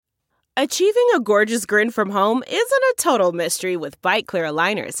Achieving a gorgeous grin from home isn't a total mystery with Bite Clear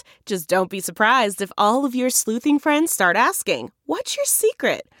aligners. Just don't be surprised if all of your sleuthing friends start asking, "What's your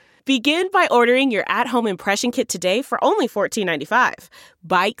secret?" Begin by ordering your at-home impression kit today for only $14.95.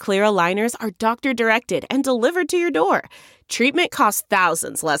 Bite Clear aligners are doctor-directed and delivered to your door. Treatment costs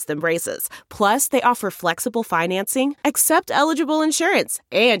thousands less than braces. Plus, they offer flexible financing, accept eligible insurance,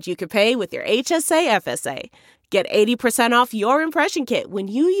 and you can pay with your HSA FSA. Get 80% off your impression kit when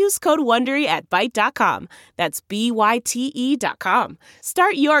you use code WONDERY at Byte.com. That's BYTE.com.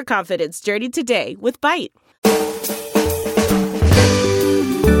 Start your confidence journey today with Byte.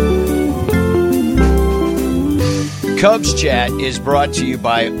 Cubs Chat is brought to you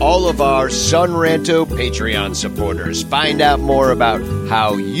by all of our Son Ranto Patreon supporters. Find out more about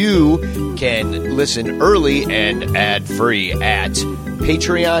how you can listen early and ad-free at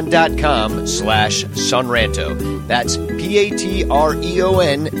patreon.com/sonranto. That's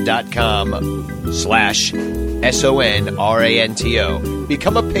patreon.com/SONRANTO.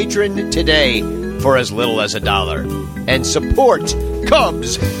 Become a patron today for as little as $1 and support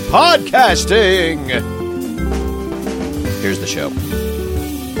Cubs podcasting. Here's the show.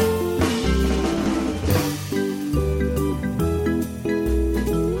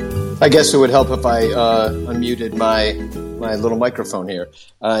 I guess it would help if I unmuted my little microphone here.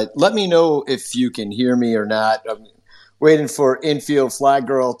 Let me know if you can hear me or not. I'm waiting for infield flag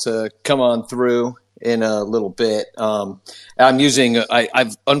girl to come on through in a little bit.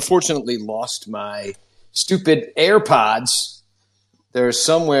 I've unfortunately lost my stupid AirPods. They're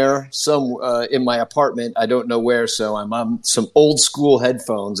somewhere in my apartment. I don't know where, so I'm on some old school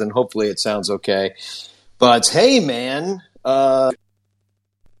headphones, and hopefully it sounds okay. But hey, man. Hello?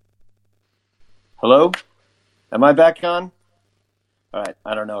 Am I back on? All right.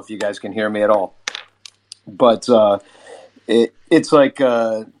 I don't know if you guys can hear me at all. But it's like,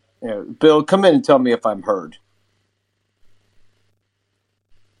 Bill, come in and tell me if I'm heard.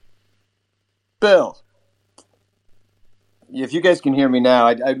 Bill. If you guys can hear me now,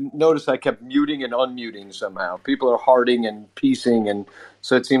 I noticed I kept muting and unmuting somehow. People are hearting and piecing, and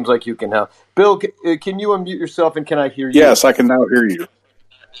so it seems like you can help. Bill, can you unmute yourself, and can I hear you? Yes, I can now hear you.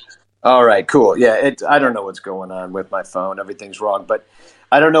 All right, cool. Yeah, I don't know what's going on with my phone. Everything's wrong. But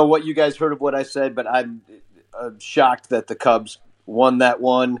I don't know what you guys heard of what I said, but I'm shocked that the Cubs won that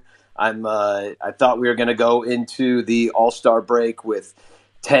one. I thought we were going to go into the All-Star break with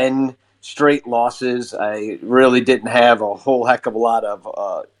 10 straight losses. I really didn't have a whole heck of a lot of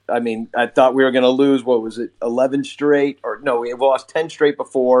I thought we were going to lose, 11 straight? Or no, we lost 10 straight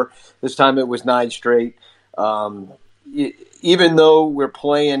before. This time it was 9 straight. Even though we're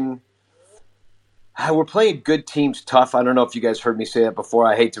playing good teams tough. I don't know if you guys heard me say that before.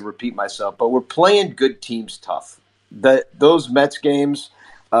 I hate to repeat myself, but we're playing good teams tough. Those Mets games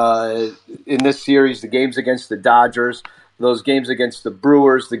in this series, the games against the Dodgers, those games against the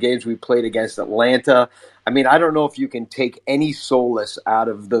Brewers, the games we played against Atlanta. I mean, I don't know if you can take any solace out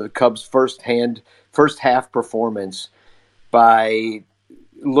of the Cubs' first half performance by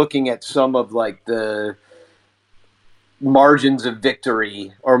looking at some of like the margins of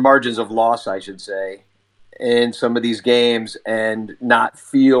victory or margins of loss, I should say, in some of these games and not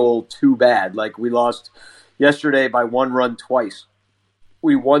feel too bad. Like we lost yesterday by 1 run twice.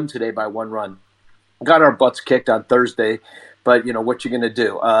 We won today by 1 run. Got our butts kicked on Thursday, but what you going to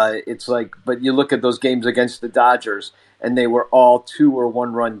do? It's like, but you look at those games against the Dodgers, and they were all 2 or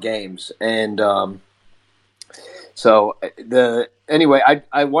 1 run games. And anyway,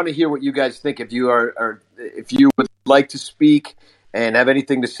 I want to hear what you guys think. If you if you would like to speak and have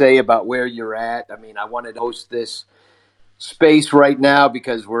anything to say about where you're at, I mean, I wanted to host this space right now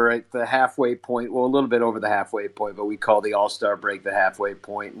because we're at the halfway point. Well, a little bit over the halfway point, but we call the All-Star break the halfway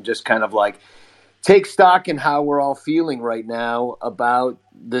point, and just kind of like take stock in how we're all feeling right now about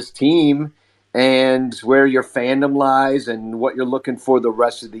this team and where your fandom lies and what you're looking for the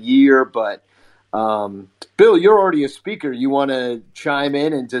rest of the year. But Bill, you're already a speaker. You want to chime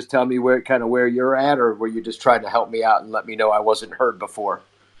in and just tell me where you're at, or were you just trying to help me out and let me know I wasn't heard before?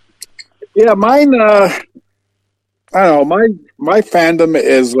 Yeah, mine. I don't know. My fandom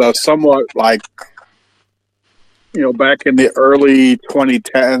is somewhat like back in the early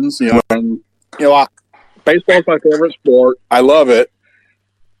 2010s. Baseball's my favorite sport. I love it,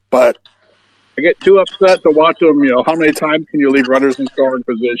 but I get too upset to watch them. How many times can you leave runners in scoring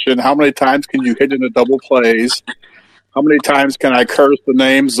position? How many times can you hit into double plays? How many times can I curse the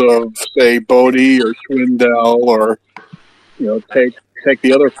names of, say, Bodie or Schwindel or, take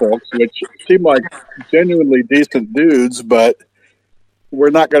the other folks, which seem like genuinely decent dudes, but we're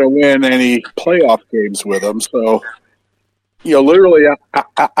not going to win any playoff games with them. So literally,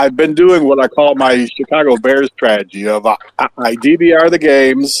 I've been doing what I call my Chicago Bears strategy of I DVR the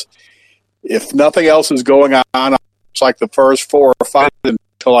games. If nothing else is going on, it's like the first 4 or 5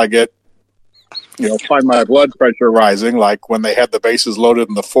 until I get, find my blood pressure rising, like when they had the bases loaded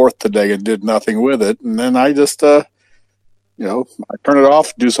in the 4th today and did nothing with it. And then I just, I turn it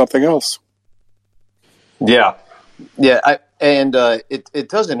off, do something else. Yeah. Yeah. It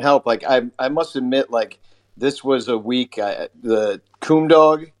doesn't help. Like, I must admit, like, this was a week. The Coom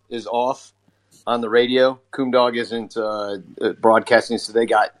Dog is off on the radio. Coom Dog isn't broadcasting, so they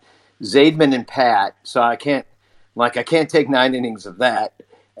got Zaidman and Pat. So I can't take 9 innings of that.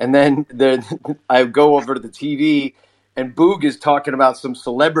 And then I go over to the TV, and Boog is talking about some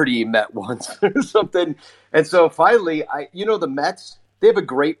celebrity he met once or something. And so finally, the Mets, they have a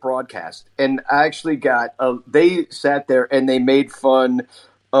great broadcast. And I actually they sat there and they made fun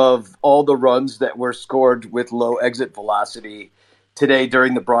of all the runs that were scored with low exit velocity today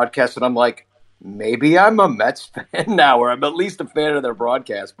during the broadcast. And I'm like, maybe I'm a Mets fan now, or I'm at least a fan of their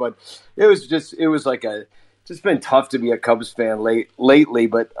broadcast. But it's been tough to be a Cubs fan lately.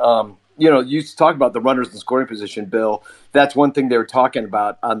 But, you talk about the runners in scoring position, Bill. That's one thing they were talking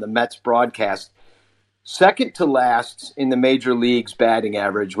about on the Mets broadcast. Second to last in the major leagues batting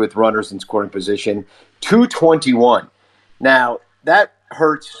average with runners in scoring position, 221. Now, that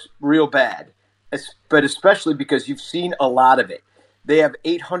hurts real bad, but especially because you've seen a lot of it. They have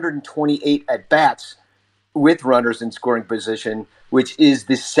 828 at-bats with runners in scoring position, which is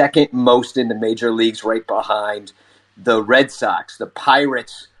the second most in the major leagues, right behind the Red Sox. The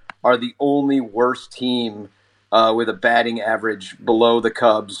Pirates are the only worst team with a batting average below the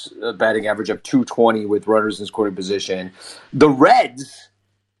Cubs, a batting average of 220 with runners in scoring position. The Reds,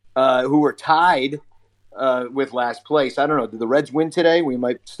 who were tied with last place, I don't know, did the Reds win today? We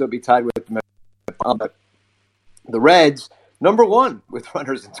might still be tied with them. But the Reds, number 1 with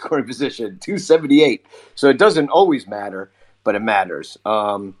runners in scoring position, 278. So it doesn't always matter, but it matters.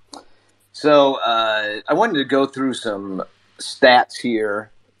 So I wanted to go through some stats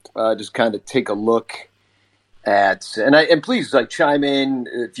here, just kind of take a look at, and please chime in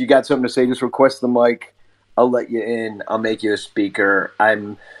if you got something to say. Just request the mic. I'll let you in. I'll make you a speaker.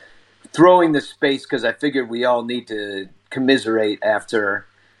 I'm throwing this space because I figured we all need to commiserate after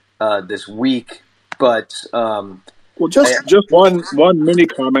this week. But just one mini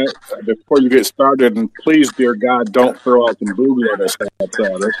comment before you get started, and please, dear God, don't throw out some booby level stats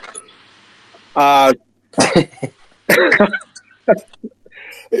at us.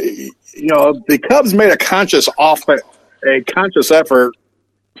 The Cubs made a conscious effort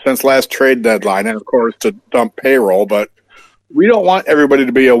since last trade deadline, and of course to dump payroll. But we don't want everybody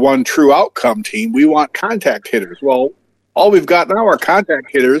to be a one true outcome team. We want contact hitters. Well, all we've got now are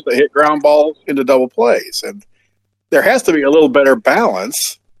contact hitters that hit ground balls into double plays, and there has to be a little better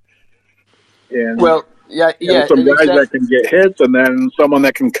balance. And some guys that can get hits, and then someone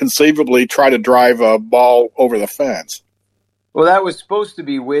that can conceivably try to drive a ball over the fence. Well, that was supposed to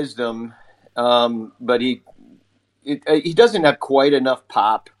be Wisdom, but he doesn't have quite enough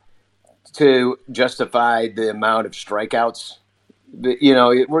pop to justify the amount of strikeouts.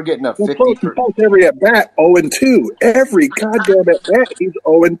 We're getting a 50. Every at bat 0-2. Every goddamn at bat he's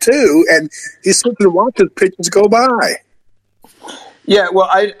 0-2, and he's sitting and watches pitches go by. Yeah, well,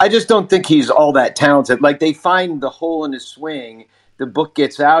 I just don't think he's all that talented. Like, they find the hole in his swing. The book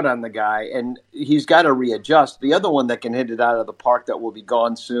gets out on the guy, and he's got to readjust. The other one that can hit it out of the park that will be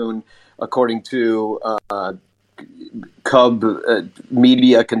gone soon, according to Cub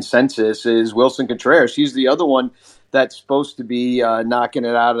media consensus, is Wilson Contreras. He's the other one that's supposed to be knocking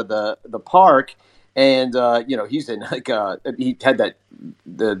it out of the park. And, he's in he had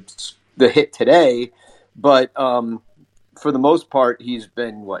the hit today, but for the most part, he's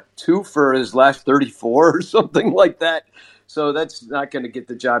been 2 for his last 34 or something like that. So that's not going to get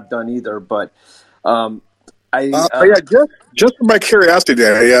the job done either. But just for my curiosity,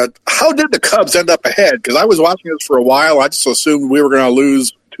 Danny, how did the Cubs end up ahead? Because I was watching this for a while. I just assumed we were going to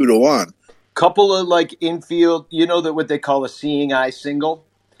lose 2-1. Couple of infield, what they call a seeing eye single.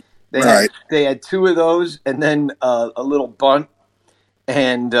 They had 2 of those, and then a little bunt,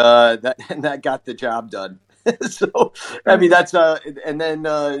 and that got the job done. So I mean that's and then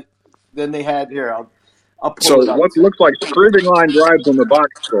they had here. I'll pull it up. What looks like screaming line drives on the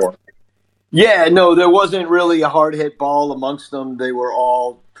box score. Yeah, no, there wasn't really a hard hit ball amongst them. They were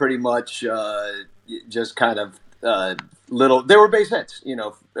all pretty much just kind of little. They were base hits,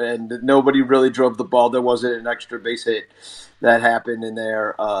 and nobody really drove the ball. There wasn't an extra base hit that happened in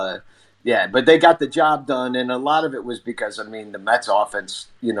there. But they got the job done, and a lot of it was because the Mets offense,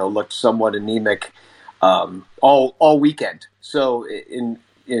 looked somewhat anemic all weekend. So in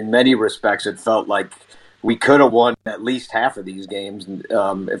many respects, it felt like we could have won at least half of these games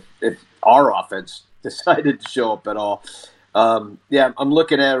if our offense decided to show up at all. Yeah, I'm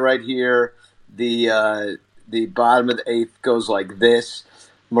looking at it right here. The bottom of the eighth goes like this.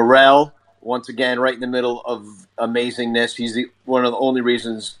 Morel, once again, right in the middle of amazingness. He's one of the only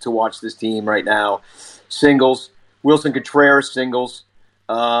reasons to watch this team right now. Singles. Wilson Contreras singles.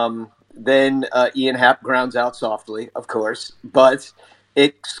 Then Ian Happ grounds out softly, of course. But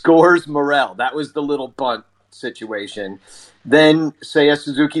it scores Morel. That was the little bunt situation. Then Seiya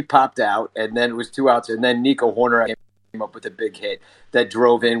Suzuki popped out, and then it was 2 outs. And then Nico Horner came up with a big hit that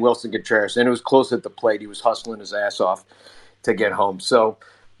drove in Wilson Contreras. And it was close at the plate. He was hustling his ass off to get home. So,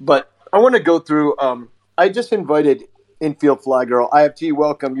 but I want to go through. I just invited Infield Fly Girl. IFG,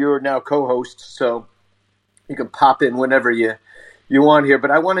 welcome. You're now co-host, so you can pop in whenever you want here.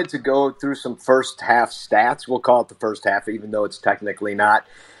 But I wanted to go through some first half stats. We'll call it the first half, even though it's technically not.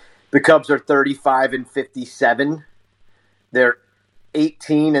 The Cubs are 35-57. They're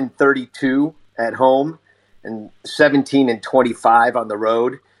 18-32 at home and 17-25 on the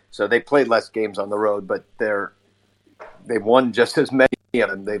road. So they played less games on the road, but they've won just as many of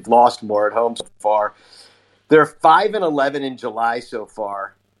them. They've lost more at home so far. They're 5-11 in July so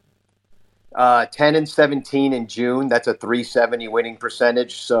far. 10-17 in June. That's a .370 winning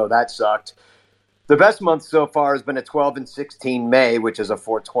percentage, so that sucked. The best month so far has been a 12-16 May, which is a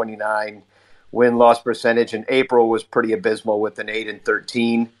 .429 win-loss percentage, and April was pretty abysmal with an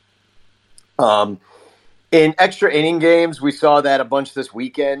 8-13. In extra inning games, we saw that a bunch this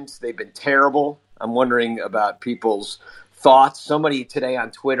weekend. They've been terrible. I'm wondering about people's thoughts. Somebody today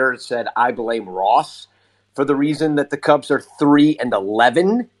on Twitter said, I blame Ross for the reason that the Cubs are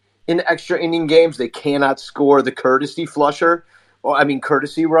 3-11 in extra inning games. They cannot score the courtesy runner.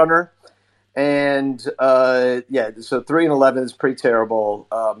 And, so 3-11 is pretty terrible.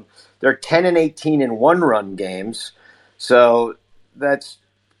 They're 10-18 in one-run games. So that's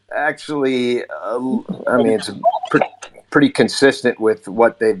actually, it's pretty consistent with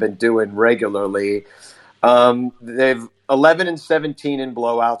what they've been doing regularly. They've 11-17 in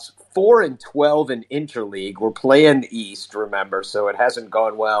blowouts, 4-12 in interleague. We're playing the East, remember, so it hasn't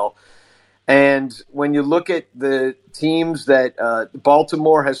gone well. And when you look at the teams that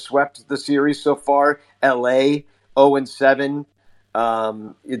Baltimore has swept the series so far, LA 0-7.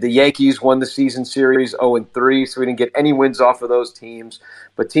 The Yankees won the season series 0-3, so we didn't get any wins off of those teams.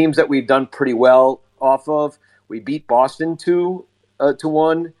 But teams that we've done pretty well off of, we beat Boston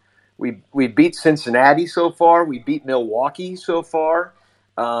 2-1. We beat Cincinnati so far. We beat Milwaukee so far.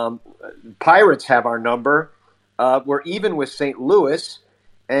 Pirates have our number. We're even with St. Louis.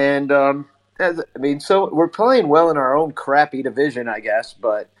 And, so we're playing well in our own crappy division, I guess.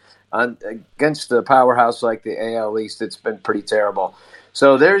 But against the powerhouse like the AL East, it's been pretty terrible.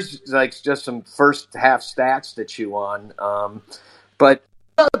 So there's just some first half stats to chew on. But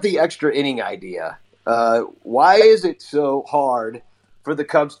about the extra inning idea, why is it so hard for the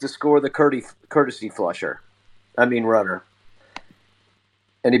Cubs to score the courtesy runner?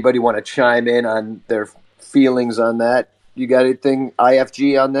 Anybody want to chime in on their feelings on that? You got anything,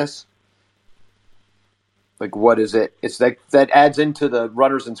 IFG, on this? What is it? It's that adds into the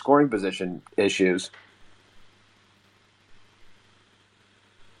runners in scoring position issues.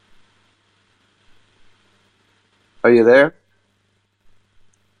 Are you there?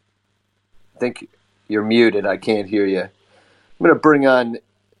 I think you're muted. I can't hear you. I'm going to bring on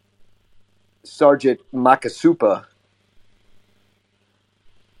Sergeant Makasupa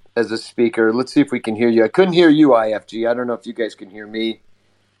as a speaker. Let's see if we can hear you. I couldn't hear you, IFG. I don't know if you guys can hear me.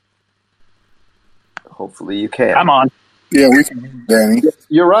 Hopefully you can. I'm on. Yeah, we can hear you, Danny.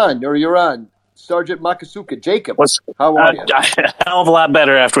 You're on. Sergeant Makasuka. Jacob, how are you? A hell of a lot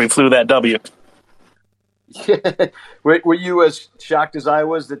better after we flew that W. Yeah. Were you as shocked as I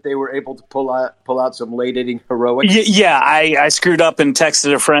was that they were able to pull out some late inning heroics? Yeah, I screwed up and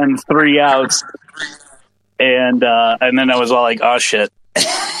texted a friend 3 outs, and then I was all like, "Oh shit!"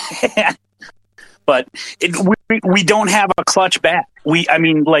 But we don't have a clutch bat.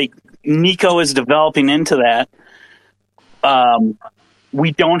 Nico is developing into that.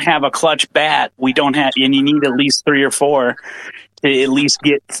 We don't have a clutch bat. We don't have, and you need at least 3 or 4 to at least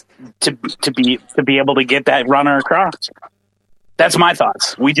get to be able to get that runner across. That's my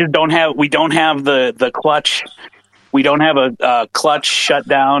thoughts. We just don't have. We don't have the clutch. We don't have a clutch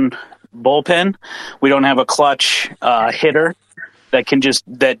shutdown bullpen. We don't have a clutch hitter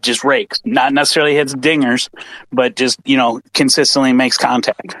that just rakes. Not necessarily hits dingers, but just consistently makes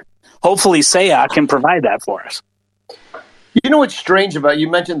contact. Hopefully, Seiya can provide that for us. You know what's strange about,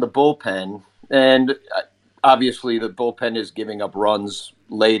 you mentioned the bullpen, and obviously the bullpen is giving up runs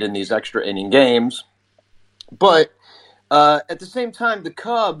late in these extra inning games. But at the same time, the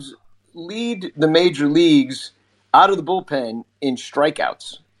Cubs lead the major leagues out of the bullpen in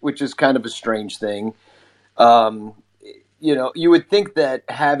strikeouts, which is kind of a strange thing. You would think that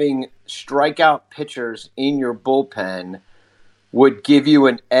having strikeout pitchers in your bullpen would give you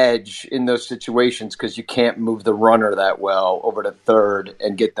an edge in those situations because you can't move the runner that well over to third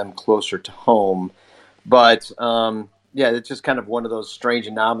and get them closer to home. But it's just kind of one of those strange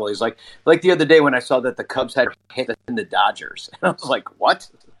anomalies. Like the other day when I saw that the Cubs had hits than the Dodgers, and I was like, "What?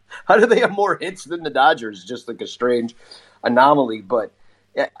 How do they have more hits than the Dodgers?" Just like a strange anomaly. But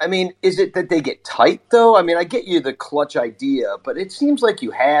I mean, is it that they get tight though? I mean, I get you the clutch idea, but it seems like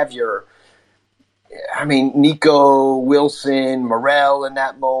you have Nico, Wilson, Morel in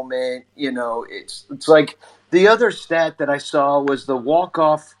that moment. It's like the other stat that I saw was the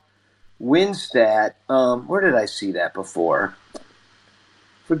walk-off win stat. Where did I see that before?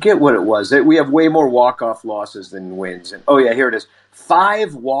 Forget what it was. We have way more walk-off losses than wins. And, here it is.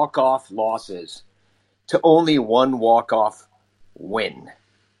 5 walk-off losses to only 1 walk-off win.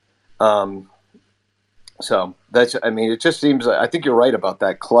 So that's, it just seems, I think you're right about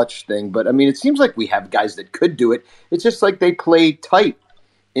that clutch thing, but it seems like we have guys that could do it. It's just like they play tight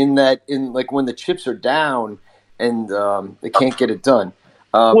in like when the chips are down and they can't get it done.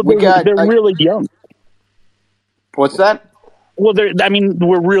 They're really young. What's that? Well,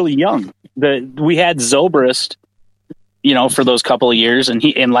 we're really young. We had Zobrist, for those couple of years, and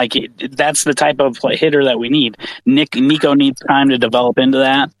that's the type of hitter that we need. Nico needs time to develop into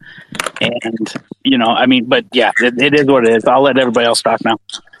that, and but yeah, it is what it is. I'll let everybody else talk now.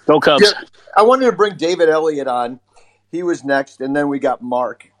 Go Cubs! Yeah, I wanted to bring David Elliott on. He was next, and then we got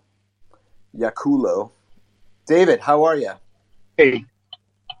Mark Yaculo. David, how are you? Hey.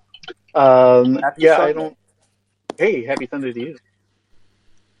 Sunday. Hey, happy Sunday to you.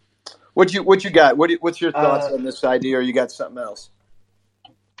 What you got? What's your thoughts on this idea, or you got something else?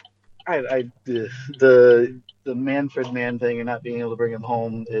 The Manfred Man thing and not being able to bring him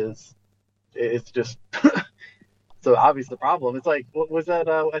home it's just so obvious the problem. It's like, what was that?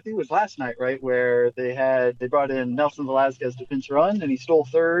 I think it was last night, right, where they brought in Nelson Velasquez to pinch run, and he stole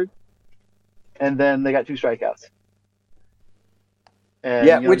third, and then they got 2 strikeouts.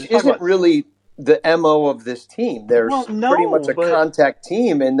 And, which isn't really the MO of this team. They're pretty much a contact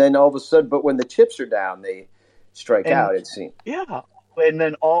team, and then all of a sudden, but when the chips are down, they strike out, it seems. Yeah, and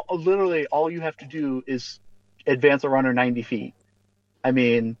then literally all you have to do is advance a runner 90 feet.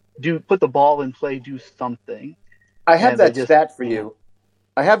 Put the ball in play, do something. I have that stat for you.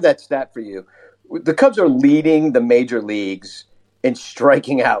 The Cubs are leading the major leagues in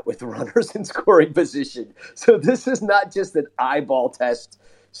striking out with runners in scoring position. So this is not just an eyeball test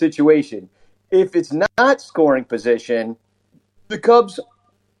situation. If it's not scoring position, the Cubs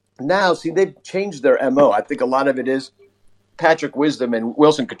now, they've changed their MO. I think a lot of it is Patrick Wisdom and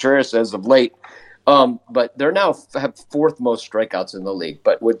Wilson Contreras as of late. But they're now have 4th most strikeouts in the league.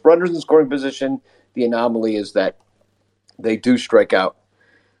 But with runners in scoring position, the anomaly is that they do strike out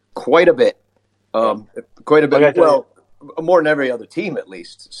quite a bit. Well, more than every other team, at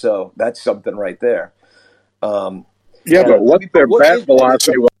least. So that's something right there. But what's their bat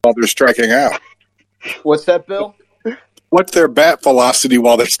velocity while they're striking out? What's that, Bill? What's their bat velocity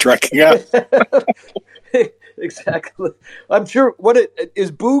while they're striking out? Exactly. I'm sure.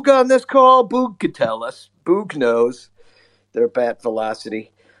 Is Boog on this call? Boog could tell us. Boog knows their bat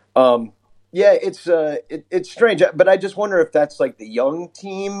velocity. It's strange, but I just wonder if that's like the young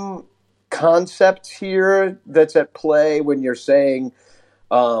team concept here that's at play when you're saying,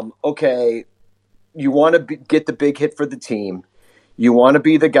 okay, you want to get the big hit for the team. You want to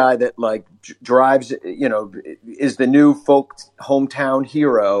be the guy that drives, is the new folk hometown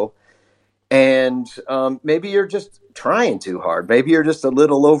hero. And maybe you're just trying too hard. Maybe you're just a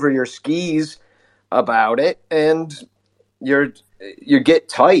little over your skis about it, and you get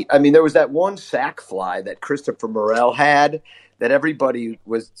tight. There was that one sac fly that Christopher Morel had that everybody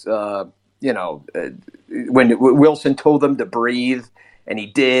was, when Wilson told them to breathe, and he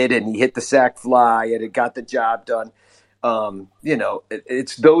did, and he hit the sac fly, and it got the job done.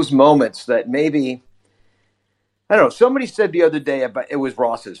 It's those moments that maybe, I don't know, somebody said the other day about it was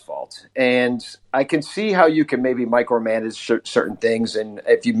Ross's fault. And I can see how you can maybe micromanage certain things. And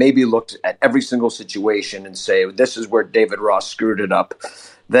if you maybe looked at every single situation and say, this is where David Ross screwed it up,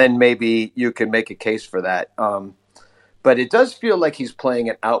 then maybe you can make a case for that. But it does feel like he's playing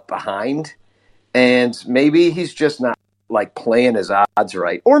it out behind. And maybe he's just not playing his odds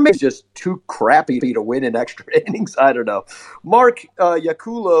right. Or maybe he's just too crappy to win in extra innings. I don't know. Mark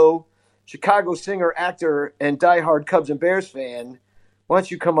Yaculo Chicago singer, actor, and diehard Cubs and Bears fan. Why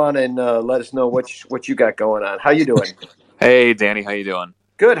don't you come on and let us know what you got going on? How you doing? Hey, Danny, how you doing?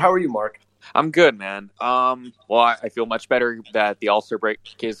 Good. How are you, Mark? I'm good, man. Well, I feel much better that the All-Star break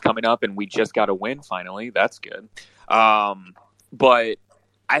is coming up, and we just got a win finally. That's good. But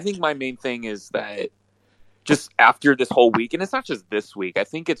I think my main thing is that just after this whole week, and it's not just this week. I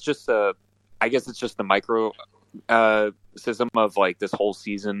think it's just the micro system of like this whole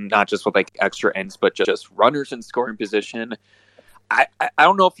season, not just with like extra ends, but just runners in scoring position. I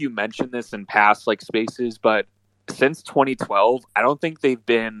don't know if you mentioned this in past like spaces, but since 2012, I don't think they've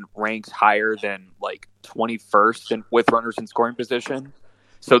been ranked higher than like 21st with runners in scoring position.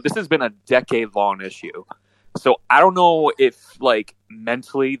 So this has been a decade-long issue. So I don't know if like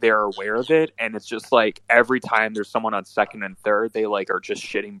mentally they're aware of it, and it's just like every time there's someone on second and third, they like are just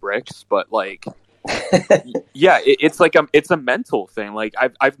shitting bricks. But like, yeah, it's a mental thing. Like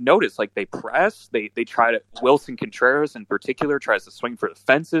I've noticed, like they press, they try to. Wilson Contreras in particular tries to swing for the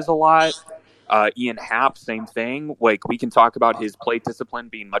fences a lot. Ian Happ, same thing. Like we can talk about his plate discipline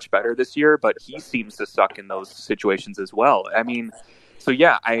being much better this year, but he seems to suck in those situations as well. I mean, so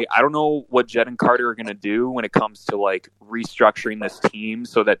yeah, I don't know what Jed and Carter are going to do when it comes to like restructuring this team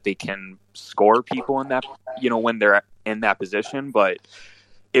so that they can score people in that, when they're in that position. But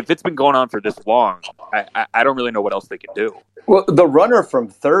if it's been going on for this long, I don't really know what else they can do. Well, the runner from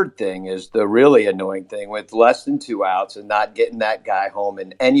third thing is the really annoying thing with less than 2 outs and not getting that guy home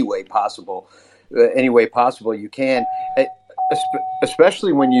in any way possible. You can,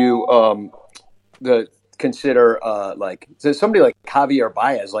 especially when you consider like somebody like Javier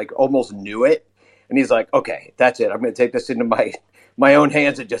Baez like almost knew it, and he's like, okay, that's it. I'm going to take this into my own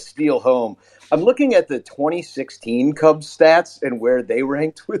hands and just steal home. I'm looking at the 2016 Cubs stats and where they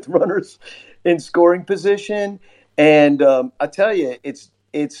ranked with runners in scoring position. And I tell you,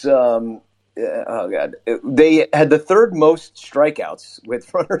 oh God, they had the third most strikeouts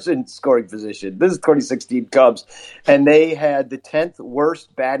with runners in scoring position. This is 2016 Cubs, and they had the 10th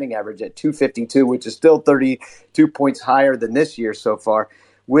worst batting average at 252, which is still 32 points higher than this year so far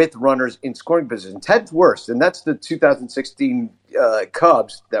with runners in scoring position. 10th worst, and that's the 2016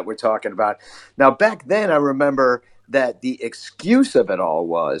 Cubs that we're talking about. Now, back then, I remember that the excuse of it all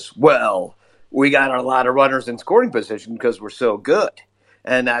was, well, we got a lot of runners in scoring position because we're so good.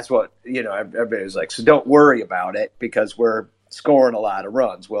 And that's what, everybody was like, so don't worry about it because we're scoring a lot of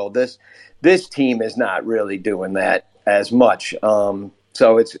runs. Well, this team is not really doing that as much. So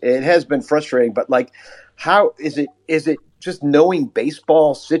it has been frustrating, but like, how is it just knowing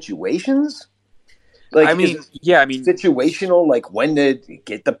baseball situations? Like, situational, like when to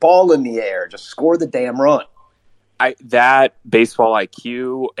get the ball in the air, just score the damn run. That baseball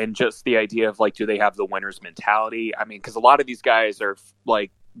IQ and just the idea of like, do they have the winner's mentality? I mean, because a lot of these guys are like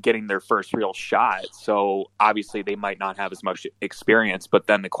getting their first real shot. So obviously they might not have as much experience, but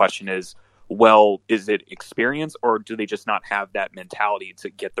then the question is, well, is it experience or do they just not have that mentality to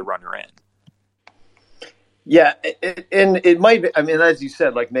get the runner in? Yeah. And it might be, I mean, as you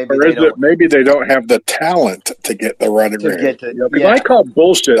said, like maybe they don't have the talent to get the runner in. I call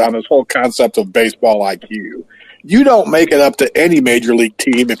bullshit on this whole concept of baseball IQ. You don't make it up to any major league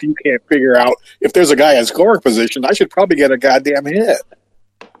team if you can't figure out if there's a guy in scoring position. I should probably get a goddamn hit.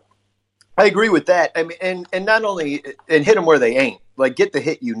 I agree with that. I mean, and not only and hit them where they ain't. Like get the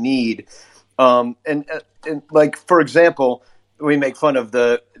hit you need. And like for example, we make fun of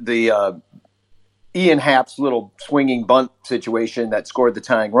the Ian Happ's little swinging bunt situation that scored the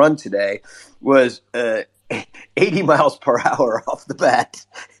tying run today was 80 miles per hour off the bat,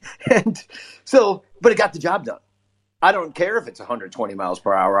 and so but it got the job done. I don't care if it's 120 miles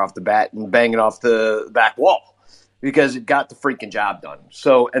per hour off the bat and banging off the back wall because it got the freaking job done.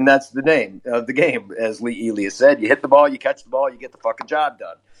 So, and that's the name of the game, as Lee Elias said. You hit the ball, you catch the ball, you get the fucking job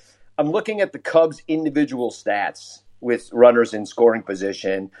done. I'm looking at the Cubs' individual stats with runners in scoring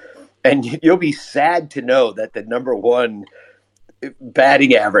position, and you'll be sad to know that the number one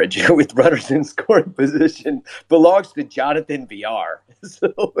batting average with runners in scoring position belongs to Jonathan Villar.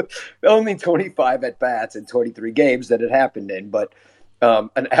 So only 25 at bats in 23 games that it happened in, but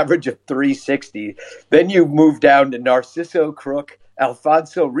an average of 360. Then you move down to Narciso Crook,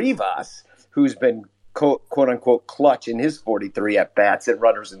 Alfonso Rivas, who's been quote unquote clutch in his 43 at bats at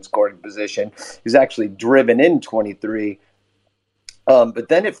runners in scoring position. He's actually driven in 23. But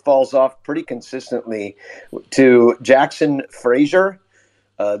then it falls off pretty consistently to Jackson Frazier,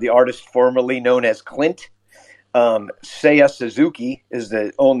 the artist formerly known as Clint. Seiya Suzuki is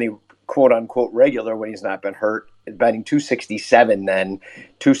the only quote-unquote regular when he's not been hurt, batting 267 then,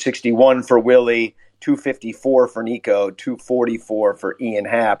 261 for Willie, 254 for Nico, 244 for Ian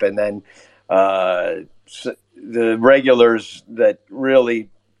Happ, and then the regulars that really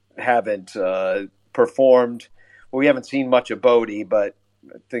haven't performed. Well, we haven't seen much of Bodie, but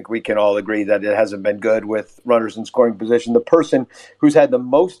I think we can all agree that it hasn't been good with runners in scoring position. The person who's had the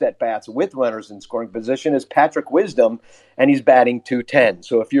most at-bats with runners in scoring position is Patrick Wisdom, and he's batting .210.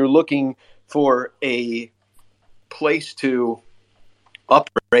 So if you're looking for a place to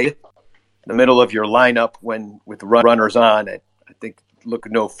upgrade the middle of your lineup with runners on, I think look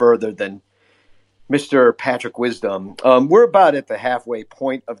no further than Mr. Patrick Wisdom. We're about at the halfway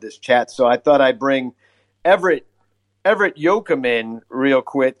point of this chat, so I thought I'd bring Everett Yoakum in real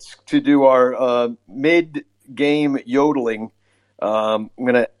quick to do our mid-game yodeling. I'm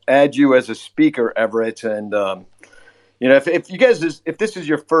going to add you as a speaker, Everett, and if this is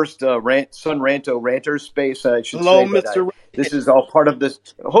your first Sun Ranto Ranters space, I should Hello, say Mr. This is all part of this.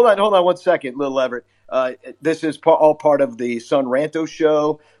 Hold on 1 second, little Everett. This is all part of the Sun Ranto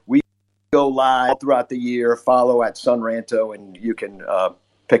show. We go live throughout the year. Follow at Sun Ranto, and you can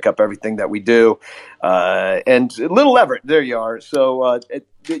pick up everything that we do. And little Everett, there you are. So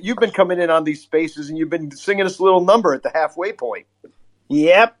you've been coming in on these spaces, and you've been singing us a little number at the halfway point.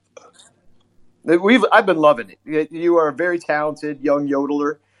 Yep. I've been loving it. You are a very talented young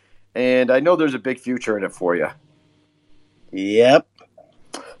yodeler, and I know there's a big future in it for you. Yep.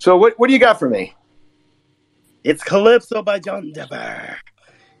 So what do you got for me? It's Calypso by John Denver.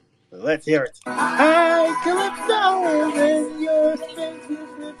 Let's hear it. I Calypso in your space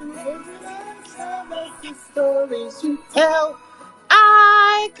with stories you tell.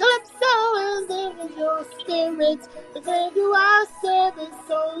 I Calypso and live in your spirit. But then do our service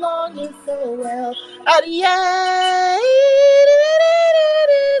so long and so well. Adios.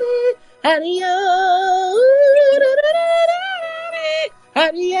 Adios.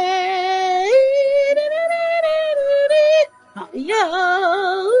 Adios.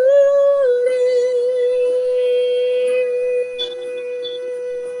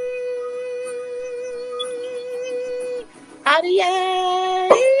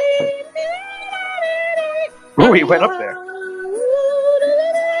 Adios. Ooh, he went up there.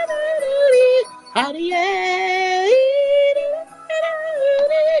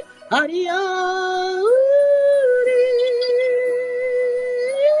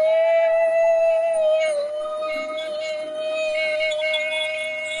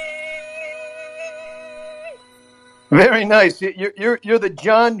 Very nice. You're the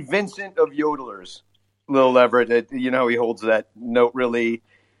John Vincent of yodelers, little Everett. You know he holds that note really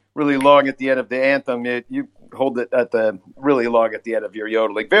long at the end of the anthem. You hold it at the really long at the end of your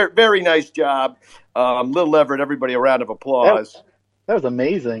yodeling. Very, very nice job, little Everett. Everybody, a round of applause. That was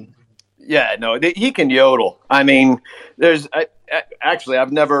amazing. Yeah, no, he can yodel. I mean, actually,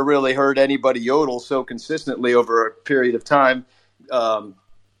 I've never really heard anybody yodel so consistently over a period of time,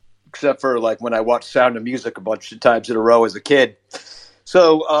 except for like when I watched Sound of Music a bunch of times in a row as a kid.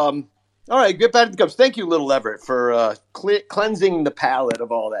 So, all right, get back to the Cubs. Thank you, little Everett, for cleansing the palate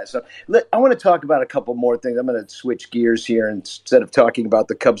of all that. So I want to talk about a couple more things. I'm going to switch gears here instead of talking about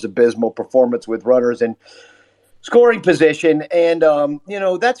the Cubs' abysmal performance with runners in scoring position. And,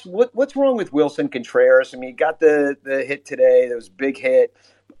 that's what's wrong with Wilson Contreras. I mean, he got the hit today. That was a big hit.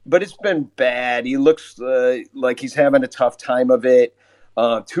 But it's been bad. He looks like he's having a tough time of it.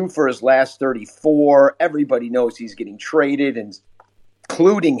 2 for his last 34. Everybody knows he's getting traded,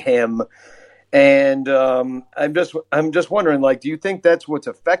 including him. And I'm just wondering, like, do you think that's what's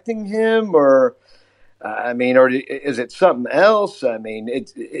affecting him, or is it something else? I mean,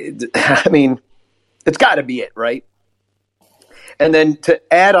 it's got to be it, right? And then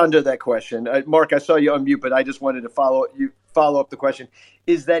to add on to that question, Mark, I saw you on mute, but I just wanted to follow up the question: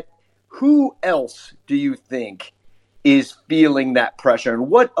 is that who else do you think is feeling that pressure, and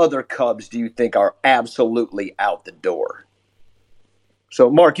what other Cubs do you think are absolutely out the door? So,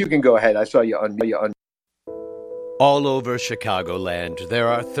 Mark, you can go ahead. I saw you on. All over Chicagoland, there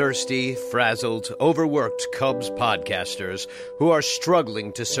are thirsty, frazzled, overworked Cubs podcasters who are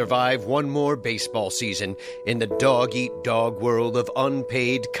struggling to survive one more baseball season in the dog-eat-dog world of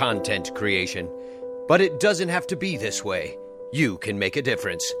unpaid content creation. But it doesn't have to be this way. You can make a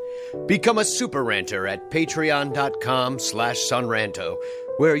difference. Become a super ranter at patreon.com/sunranto,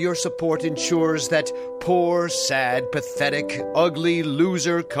 where your support ensures that poor, sad, pathetic, ugly,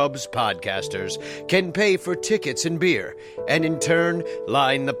 loser Cubs podcasters can pay for tickets and beer, and in turn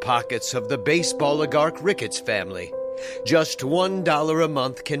line the pockets of the baseball oligarch Ricketts family. Just $1 a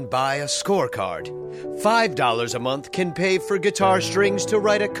month can buy a scorecard. $5 a month can pay for guitar strings to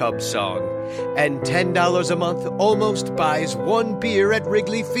write a Cubs song. And $10 a month almost buys one beer at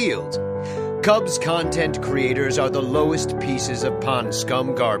Wrigley Field. Cubs content creators are the lowest pieces of pond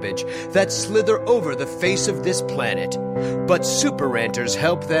scum garbage that slither over the face of this planet. But super ranters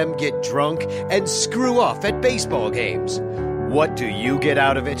help them get drunk and screw off at baseball games. What do you get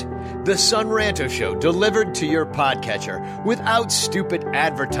out of it? The Son Ranto Show delivered to your podcatcher without stupid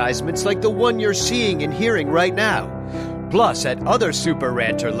advertisements like the one you're seeing and hearing right now. Plus, at other Super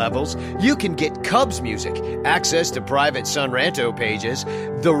Ranter levels, you can get Cubs music, access to private Son Ranto pages,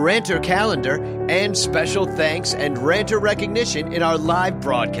 the Ranter calendar, and special thanks and Ranter recognition in our live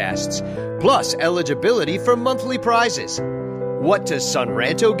broadcasts. Plus, eligibility for monthly prizes. What does Son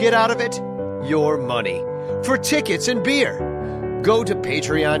Ranto get out of it? Your money. For tickets and beer. Go to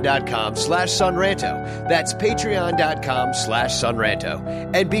patreon.com/sunranto. That's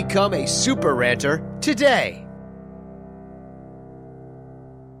patreon.com/sunranto. And become a Super Ranter today.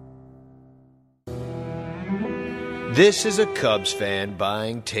 This is a Cubs fan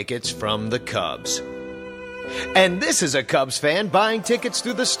buying tickets from the Cubs. And this is a Cubs fan buying tickets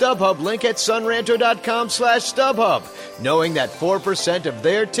through the StubHub link at sunranto.com/StubHub, knowing that 4% of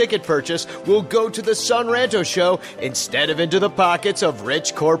their ticket purchase will go to the Son Ranto Show instead of into the pockets of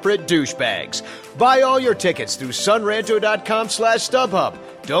rich corporate douchebags. Buy all your tickets through sunranto.com/StubHub.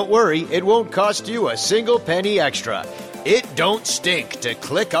 Don't worry, it won't cost you a single penny extra. It don't stink to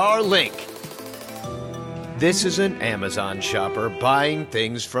click our link. This is an Amazon shopper buying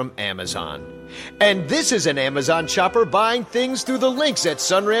things from Amazon. And this is an Amazon shopper buying things through the links at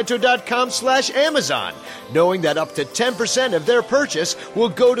sunranto.com/Amazon, knowing that up to 10% of their purchase will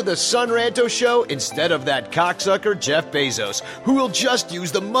go to the Son Ranto Show instead of that cocksucker Jeff Bezos, who will just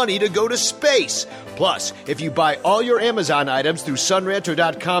use the money to go to space. Plus, if you buy all your Amazon items through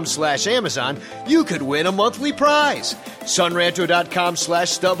sunranto.com/Amazon, you could win a monthly prize.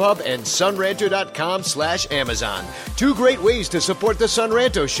 sunranto.com/StubHub and sunranto.com/Amazon. Two great ways to support the Son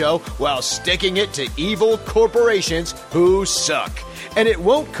Ranto Show while sticking it to evil corporations who suck. And it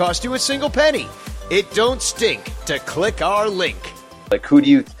won't cost you a single penny. It don't stink to click our link. Like, who do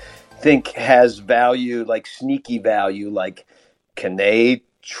you think has value, like sneaky value? Like, can they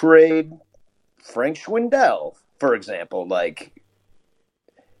trade Frank Schwindel, for example? Like,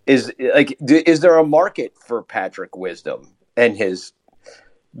 is there a market for Patrick Wisdom and his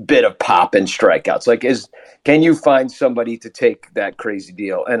bit of pop and strikeouts? Like, can you find somebody to take that crazy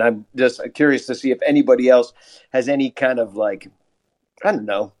deal? And I'm just curious to see if anybody else has any kind of, like, I don't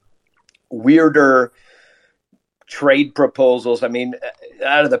know, weirder trade proposals. I mean,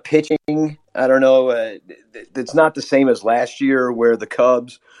 out of the pitching, I don't know. It's not the same as last year where the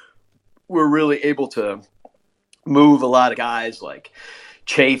Cubs were really able to move a lot of guys like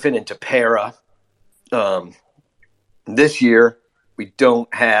Chafin and Tepera. This year, we don't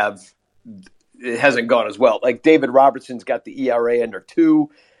have – it hasn't gone as well. Like, David Robertson's got the ERA under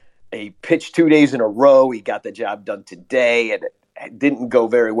 2. He pitched 2 days in a row. He got the job done today, and it didn't go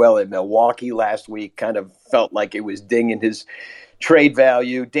very well in Milwaukee last week. Kind of felt like it was dinging his trade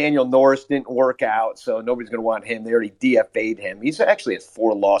value. Daniel Norris didn't work out, so nobody's going to want him. They already DFA'd him. He's actually has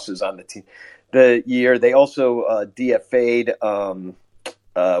 4 losses on the year. They also DFA'd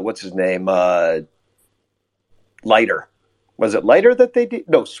what's his name? Leiter. Was it Leiter that they did?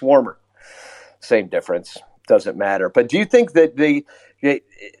 No, Swarmer. Same difference. Doesn't matter. But do you think that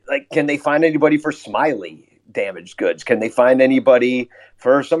can they find anybody for Smiley damaged goods? Can they find anybody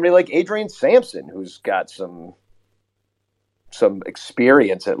for somebody like Adrian Sampson, who's got some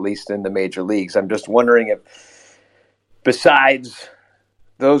experience, at least in the major leagues? I'm just wondering if, besides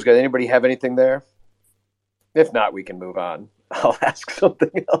those guys, anybody have anything there? If not, we can move on. I'll ask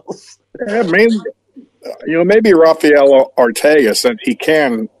something else. I mean, maybe Rafael Ortega, since he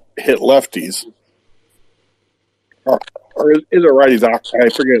can hit lefties. Or is it righties? I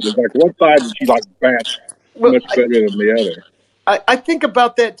forget. It's like one side that he like bats much better than the other. I think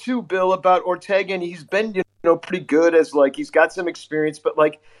about that too, Bill, about Ortega, and he's been pretty good as, like, he's got some experience, but,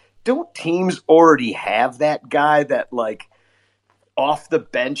 like, don't teams already have that guy that, like, off the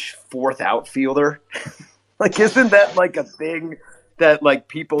bench fourth outfielder? Like, isn't that like a thing that, like,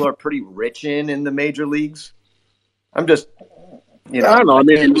 people are pretty rich in the major leagues? I'm just, I don't know. I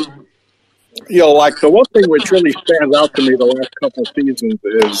mean, like, the one thing which really stands out to me the last couple of seasons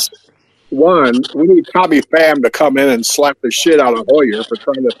is, one, we need Tommy Pham to come in and slap the shit out of Hoyer for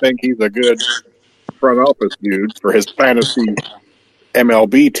trying to think he's a good front office dude for his fantasy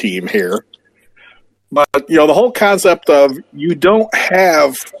MLB team here. But, the whole concept of you don't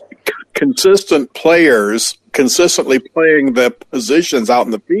have consistent players consistently playing the positions out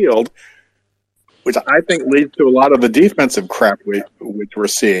in the field, which I think leads to a lot of the defensive crap which we're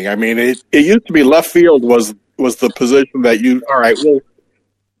seeing. I mean, it used to be left field was the position that all right,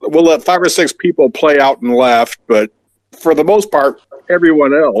 we'll let 5 or 6 people play out and left, but for the most part,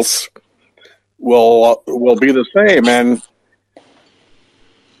 everyone else will be the same. And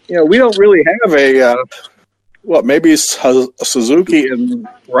we don't really have a maybe Suzuki in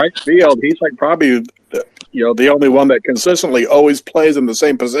right field. He's like probably the only one that consistently always plays in the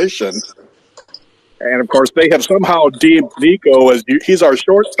same position. And of course, they have somehow deemed Nico as he's our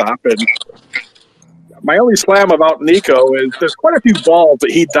shortstop. And my only slam about Nico is there's quite a few balls that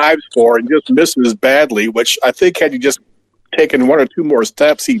he dives for and just misses badly, which I think had you just taken 1 or 2 more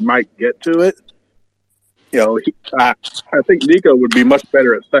steps, he might get to it. I think Nico would be much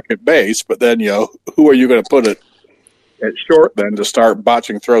better at second base, but then, who are you going to put it at short then to start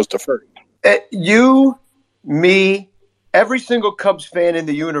botching throws to first? You, me, every single Cubs fan in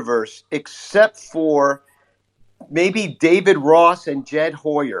the universe, except for maybe David Ross and Jed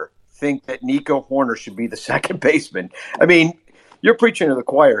Hoyer, think that Nico Horner should be the second baseman. I mean, you're preaching to the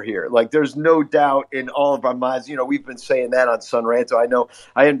choir here. Like, there's no doubt in all of our minds. We've been saying that on Sun Ranto. I know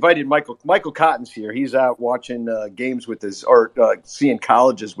I invited Michael Cotton's here. He's out watching games with seeing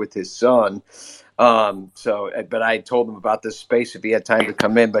colleges with his son. But I told him about this space if he had time to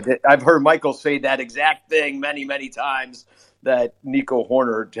come in. But I've heard Michael say that exact thing many, many times, that Nico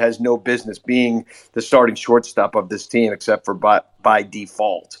Horner has no business being the starting shortstop of this team except for by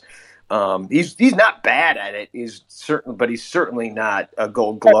default. He's not bad at it. He's certainly not a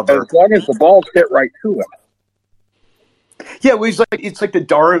Gold Glover. As long as the balls hit right to him. Yeah, well, it's like the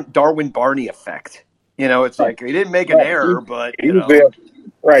Darwin Barney effect. It's like he didn't make an error, but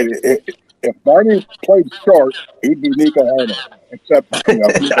right. If Barney played short, he'd be Nico Horner. Except,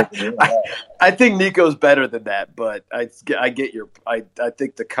 I think Nico's better than that, but I get I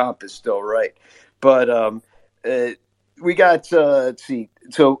think the comp is still right. But we got let's see.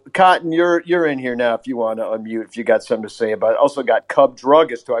 So Cotton, you're in here now if you want to unmute, if you got something to say about it. Also got Cub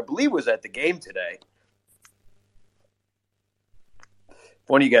Druggist, who I believe was at the game today. If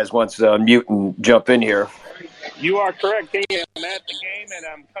one of you guys wants to unmute and jump in here. You are correct, King. I'm at the game, and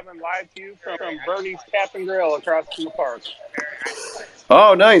I'm coming live to you from Bernie's Tap and Grill across from the park.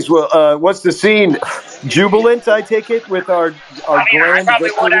 Oh, nice. Well, what's the scene? Jubilant, I take it, with our grand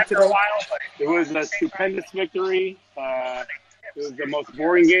victory today? It was a stupendous victory. It was the most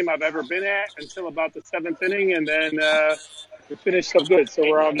boring game I've ever been at until about the 7th inning, and then we finished up good, so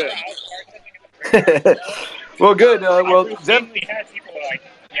we're all good. Well, good. We had people like,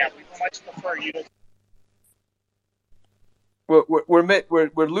 we much prefer you to.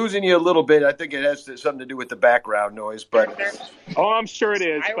 We're losing you a little bit. I think it has something to do with the background noise, but I'm sure it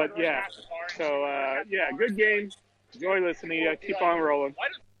is. But yeah, so good game. Enjoy listening. Keep on rolling.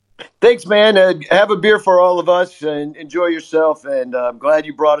 Thanks, man. Have a beer for all of us and enjoy yourself. And I'm glad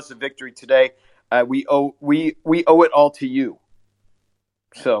you brought us a victory today. We owe it all to you.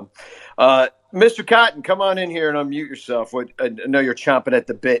 So, Mr. Cotton, come on in here and unmute yourself. I know you're chomping at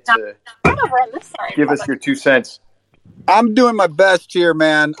the bit to give us your 2 cents. I'm doing my best here,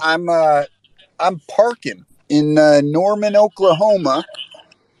 man. I'm parking in Norman, Oklahoma.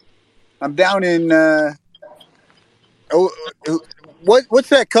 I'm down in what's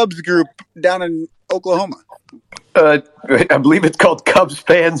that Cubs group down in Oklahoma? I believe it's called Cubs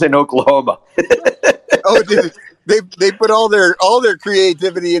Fans in Oklahoma. Oh, they put all their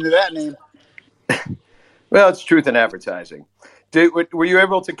creativity into that name. Well, it's truth in advertising. Were you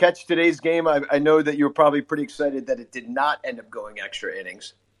able to catch today's game? I know that you were probably pretty excited that it did not end up going extra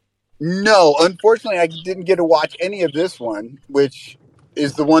innings. No, unfortunately, I didn't get to watch any of this one, which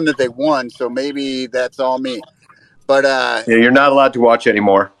is the one that they won. So maybe that's all me. But you're not allowed to watch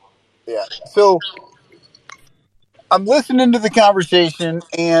anymore. Yeah. So I'm listening to the conversation,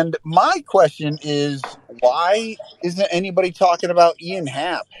 and my question is, why isn't anybody talking about Ian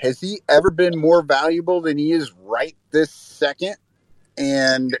Happ? Has he ever been more valuable than he is right this second?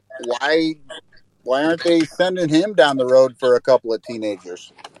 And why aren't they sending him down the road for a couple of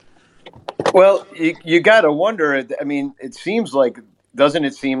teenagers? Well, you got to wonder. I mean, doesn't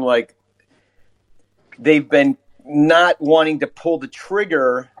it seem like they've been not wanting to pull the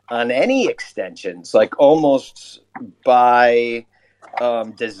trigger on any extensions, like almost by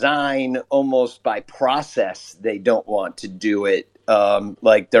design, almost by process, they don't want to do it.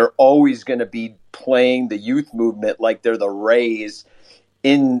 Like they're always going to be playing the youth movement like they're the Rays.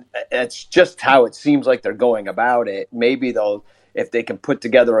 It's just how it seems like they're going about it. Maybe if they can put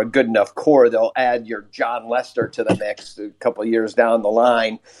together a good enough core, they'll add your John Lester to the mix a couple of years down the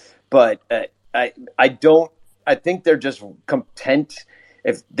line. But I think they're just content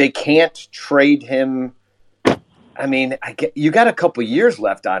if they can't trade him. I mean, you got a couple years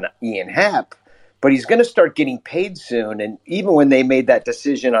left on Ian Happ, but he's going to start getting paid soon. And even when they made that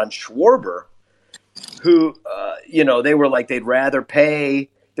decision on Schwarber, who, they were like, they'd rather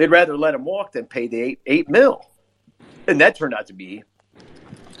let him walk than pay the $8 million. And that turned out to be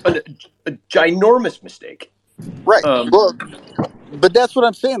a ginormous mistake. Right. Well, but that's what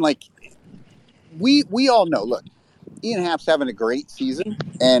I'm saying. Like, we all know, look, Ian Happ's having a great season,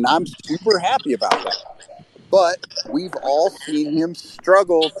 and I'm super happy about that. But we've all seen him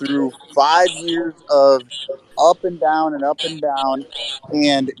struggle through 5 years of up and down and up and down.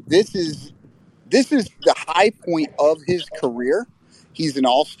 And this is the high point of his career. He's an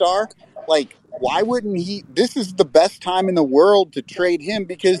all-star. Like, why wouldn't he? This is the best time in the world to trade him,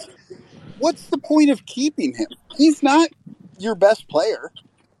 because what's the point of keeping him? He's not your best player.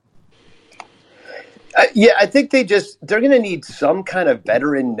 I think they're going to need some kind of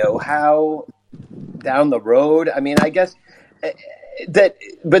veteran know-how down the road. I mean, I guess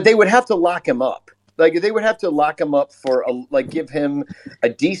but they would have to lock him up. Like, they would have to lock him up for give him a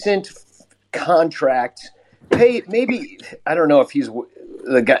decent contract. Pay, maybe, I don't know if he's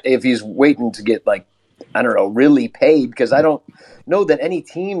the guy, if he's waiting to get really paid, because I don't know that any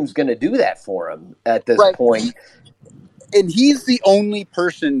team's going to do that for him at this point. And he's the only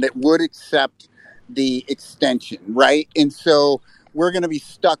person that would accept the extension, right? And so we're going to be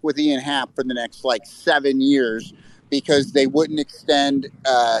stuck with Ian Happ for the next 7 years, because they wouldn't extend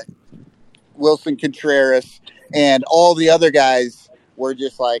Wilson Contreras, and all the other guys were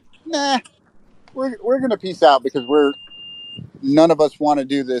just like, nah, we're going to peace out, because none of us want to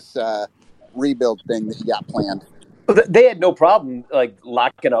do this rebuild thing that you got planned. They had no problem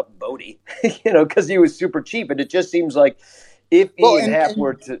locking up Bodie, because he was super cheap. And it just seems like if Ian Happ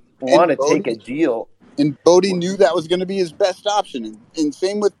were to want to take a deal. And Bodie knew that was going to be his best option. And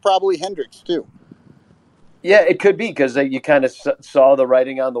same with probably Hendricks, too. Yeah, it could be, because you kind of saw the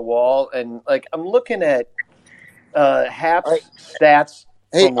writing on the wall. And I'm looking at Happ's stats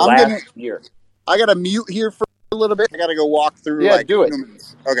from last year. I got to mute here for a little bit. I got to go walk through. Yeah, do it.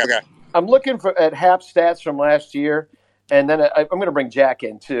 Okay. I'm looking at Happ's stats from last year, and then I'm going to bring Jack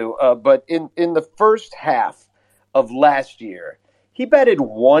in too. But in the first half of last year, he batted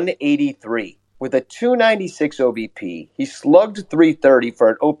 183 with a 296 OBP. He slugged 330 for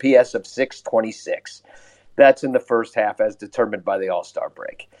an OPS of 626. That's in the first half, as determined by the All-Star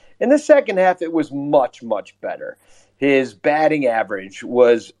break. In the second half, it was much, much better. His batting average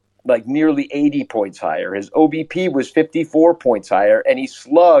was nearly 80 points higher. His OBP was 54 points higher, and he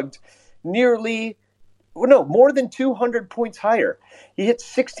slugged more than 200 points higher. He hit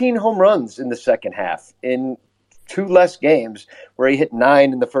 16 home runs in the second half in 2 less games, where he hit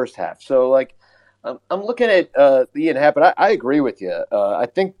 9 in the first half. So, I'm looking at Ian Happ, but I agree with you. I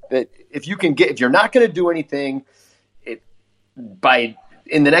think that if you're not going to do anything in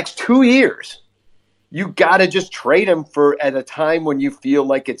the next 2 years, you got to just trade him at a time when you feel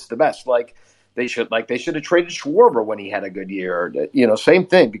like it's the best. They should have traded Schwarber when he had a good year. Same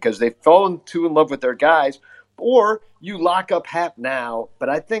thing, because they've fallen too in love with their guys. Or you lock up Happ now. But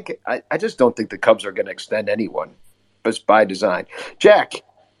I just don't think the Cubs are going to extend anyone, just by design. Jack,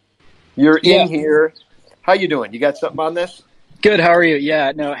 you're in here. How you doing? You got something on this? Good. How are you?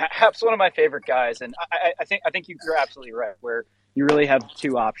 Yeah, no, Happ's one of my favorite guys, and I think you're absolutely right. Where you really have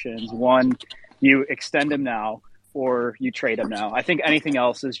 2 options: one, you extend him now, or you trade him now. I think anything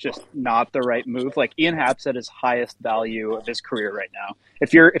else is just not the right move. Ian Happ's at his highest value of his career right now.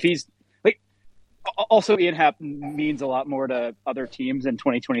 If he's also, Ian Happ means a lot more to other teams in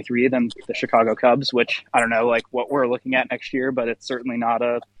 2023 than the Chicago Cubs, which I don't know what we're looking at next year, but it's certainly not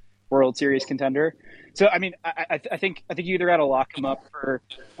a World Series contender. So, I mean, I think you either got to lock him up for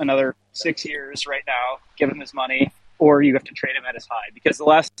another 6 years right now, give him his money, or you have to trade him at his high. Because the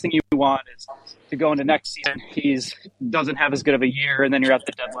last thing you want is to go into next season, he doesn't have as good of a year, and then you're at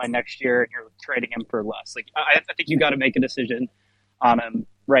the deadline next year and you're trading him for less. I think you got to make a decision on him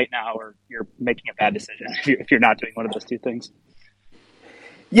right now, or you're making a bad decision if you're not doing one of those 2 things.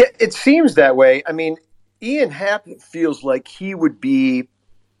 Yeah, it seems that way. I mean, Ian Happ feels like he would be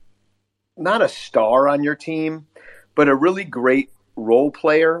not a star on your team, but a really great role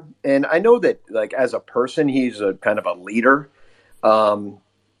player. And I know that as a person, he's a kind of a leader.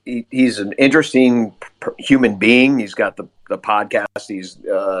 He's an interesting human being. He's got the podcast. He's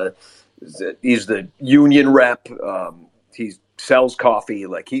the union rep. He sells coffee.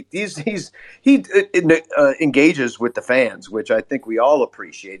 He engages with the fans, which I think we all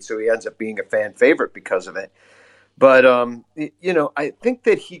appreciate. So he ends up being a fan favorite because of it. But, I think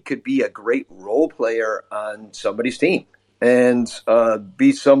that he could be a great role player on somebody's team. and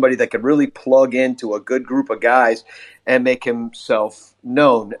be somebody that could really plug into a good group of guys and make himself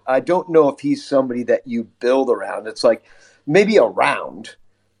known. I don't know if he's somebody that you build around. It's like maybe around,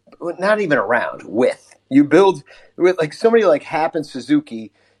 not even around, with. You build with like somebody like Happ and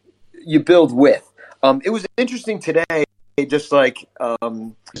Suzuki, you build with. It was interesting today, just like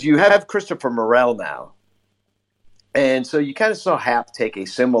you have Christopher Morel now. And so you kind of saw Happ take a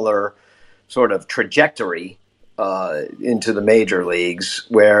similar sort of trajectory into the major leagues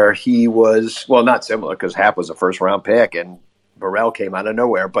where he was, well, not similar because Happ was a first-round pick and Morel came out of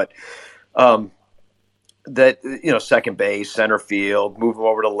nowhere, but that, second base, center field, move him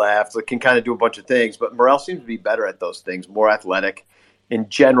over to left, can kind of do a bunch of things. But Morel seems to be better at those things, more athletic in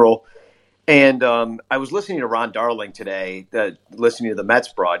general. And I was listening to Ron Darling today, listening to the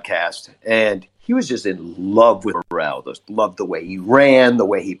Mets broadcast, and he was just in love with Morel. Just loved the way he ran, the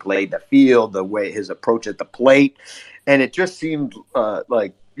way he played the field, the way his approach at the plate. And it just seemed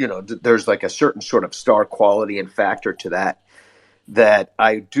like, there's like a certain sort of star quality and factor to that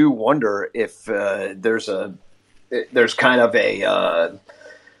I do wonder if there's kind of a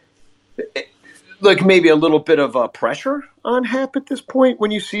like maybe a little bit of pressure on Happ at this point when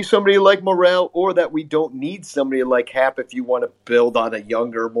you see somebody like Morel, or that we don't need somebody like Happ if you want to build on a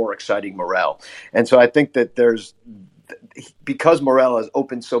younger, more exciting Morel. And so I think that because Morel has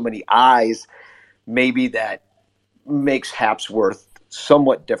opened so many eyes, maybe that makes Happ's worth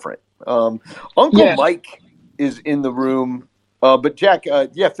somewhat different. Uncle Mike is in the room. But Jack,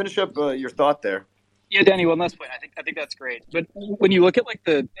 finish up your thought there. Yeah, Danny, one last point. I think that's great. But when you look at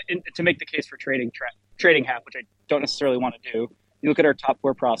to make the case for trading Happ, which I don't necessarily want to do, you look at our top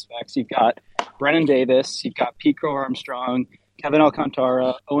 4 prospects. You've got Brennan Davis, you've got Pete Crow Armstrong, Kevin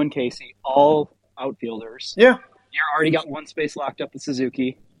Alcantara, Owen Casey, all outfielders. Yeah, you're already got one space locked up with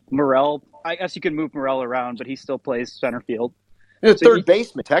Suzuki. Morel, I guess you could move Morel around, but he still plays center field. Third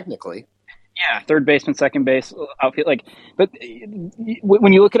baseman, technically. Yeah, third baseman, second base, outfield. But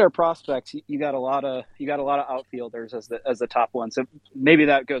when you look at our prospects, you got a lot of outfielders as the top one. So maybe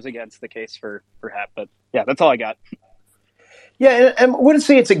that goes against the case for Happ. But yeah, that's all I got. Yeah, and I wouldn't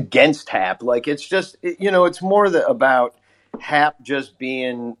say it's against Happ. Like it's just it's more about Happ just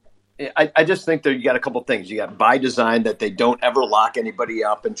being. I just think that you got a couple things. You got by design that they don't ever lock anybody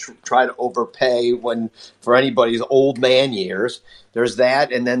up and try to overpay for anybody's old man years. There's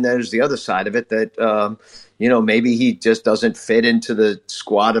that, and then there's the other side of it that maybe he just doesn't fit into the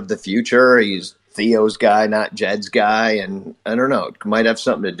squad of the future. He's Theo's guy, not Jed's guy, and I don't know. It might have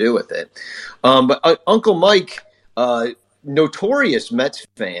something to do with it. But Uncle Mike, notorious Mets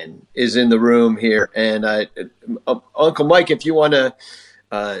fan, is in the room here, and Uncle Mike, if you want to.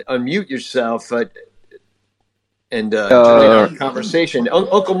 Unmute yourself and join our conversation.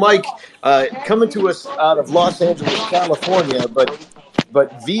 Uncle Mike, coming to us out of Los Angeles, California, but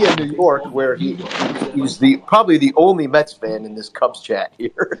via New York, where he's probably the only Mets fan in this Cubs chat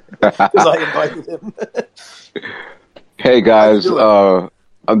here because I invited him. Hey guys,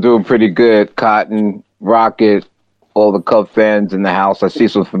 I'm doing pretty good. Cotton, Rocket, all the Cub fans in the house. I see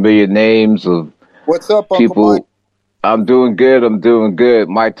some familiar names of what's up, people. Uncle Mike? I'm doing good.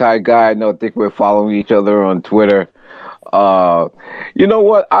 My Thai guy, I think we're following each other on Twitter. You know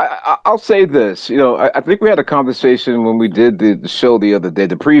what? I'll say this. I think we had a conversation when we did the show the other day,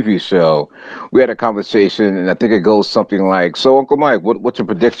 the preview show. We had a conversation, and I think it goes something like, "So, Uncle Mike, what's your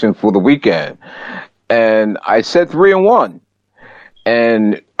prediction for the weekend?" And I said 3-1.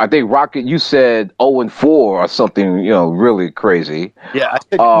 And I think, Rocket, you said 0-4 or something, really crazy. Yeah, I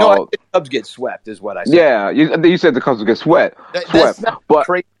said the Cubs get swept is what I said. Yeah, you said the Cubs would get swept. That's not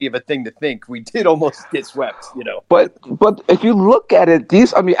crazy of a thing to think. We did almost get swept, But if you look at it,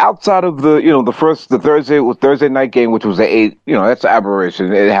 outside of the Thursday night game, which was the 8, that's an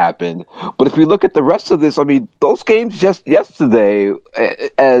aberration. It happened. But if you look at the rest of this, those games just yesterday,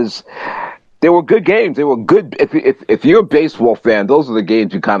 as they were good games. They were good. If you're a baseball fan, those are the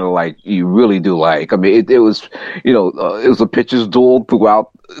games you kind of like. You really do like. It was, it was a pitcher's duel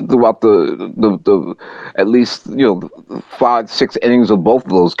throughout the at least 5-6 innings of both of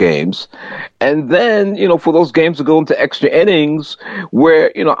those games, and then for those games to go into extra innings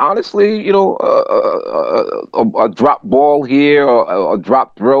where honestly a drop ball here, or a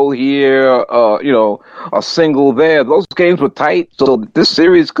drop throw here, a single there. Those games were tight, so this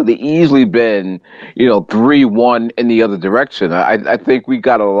series could have easily been 3-1 in the other direction. I think we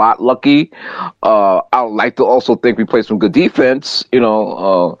got a lot lucky. I would like to also think we played some good defense,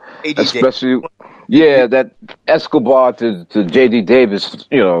 especially that Escobar to JD Davis,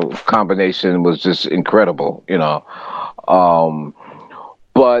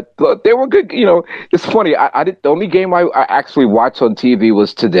 But they were good. It's funny. I did the only game I actually watched on TV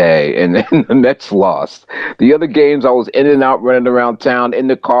was today, and then the Mets lost. The other games, I was in and out, running around town in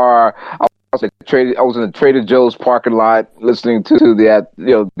the car. I was in the Trader Joe's parking lot listening to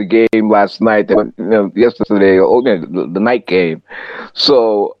the game last night. Yesterday, the night game.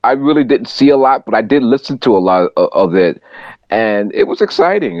 So I really didn't see a lot, but I did listen to a lot of it, and it was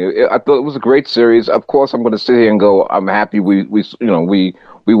exciting. I thought it was a great series. Of course, I'm going to sit here and go, I'm happy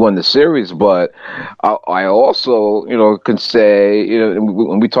we won the series, but I also, can say,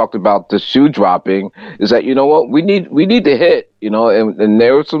 when we talked about the shoe dropping, is that, what, we need to hit, and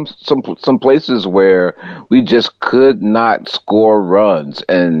there were some places where we just could not score runs.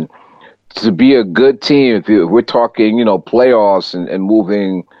 And to be a good team, if we're talking, playoffs and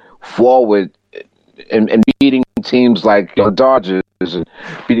moving forward, and beating teams like the Dodgers, and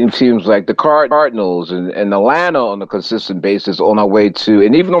beating teams like the Cardinals and Atlanta on a consistent basis on our way to,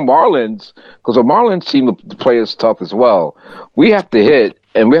 and even the Marlins, because the Marlins team to play is tough as well. We have to hit,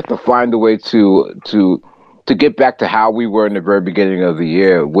 and we have to find a way to get back to how we were in the very beginning of the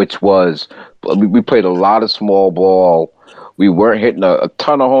year, which was we played a lot of small ball. We weren't hitting a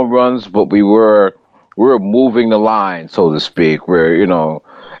ton of home runs, but we were moving the line, so to speak, where,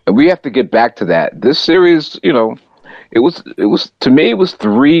 and we have to get back to that. This series, it was to me, it was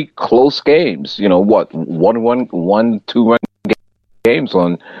three close games. What, 2-run games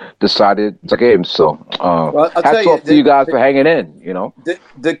on decided games. So hats off to you guys for hanging in.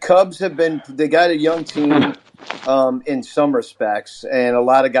 The Cubs they got a young team in some respects, and a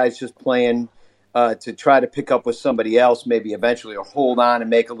lot of guys just playing to try to pick up with somebody else, maybe eventually, or hold on and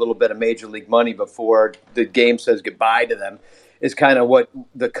make a little bit of major league money before the game says goodbye to them, is kind of what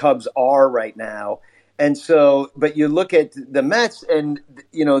the Cubs are right now. And so, but you look at the Mets, and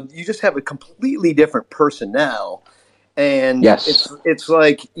you just have a completely different personnel. And yes, it's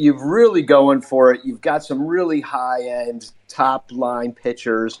like you've really going for it. You've got some really high end, top line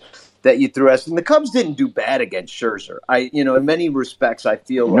pitchers that you threw us. And the Cubs didn't do bad against Scherzer. In many respects, I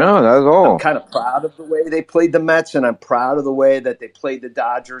feel like no, not at all. I'm kind of proud of the way they played the Mets, and I'm proud of the way that they played the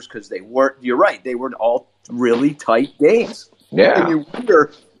Dodgers, because they weren't. You're right; they were all really tight games. Yeah, and you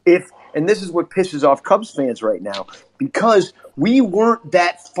wonder if. And this is what pisses off Cubs fans right now, because we weren't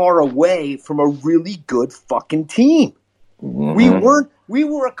that far away from a really good fucking team. Mm-hmm. We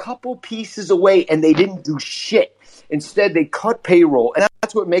were a couple pieces away, and they didn't do shit. Instead, they cut payroll, and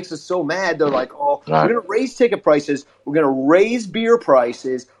that's what makes us so mad. They're like, "Oh, right. We're going to raise ticket prices. We're going to raise beer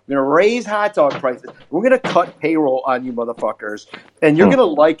prices. We're going to raise hot dog prices. We're going to cut payroll on you motherfuckers, and you're going to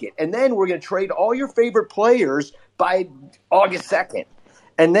like it. And then we're going to trade all your favorite players by August 2nd.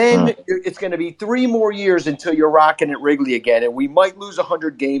 And then it's going to be 3 more years until you're rocking at Wrigley again, and we might lose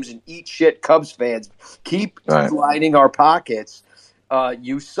 100 games and eat shit. Cubs fans, keep lining our pockets,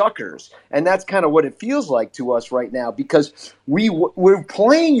 you suckers. And that's kind of what it feels like to us right now, because we're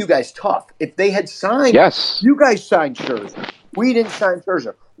playing you guys tough. If they had signed, you guys signed Scherzer. We didn't sign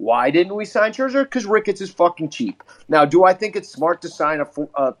Scherzer. Why didn't we sign Scherzer? Because Ricketts is fucking cheap. Now, do I think it's smart to sign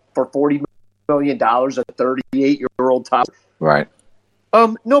for $40 million a 38-year-old top? Right.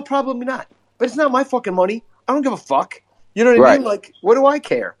 No, probably not. But it's not my fucking money. I don't give a fuck. You know what I mean? Like, what do I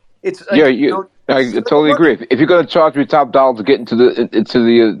care? It's like, I totally agree. If you're going to charge me top dollar to get into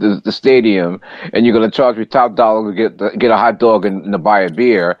the stadium, and you're going to charge me top dollar to get a hot dog and to buy a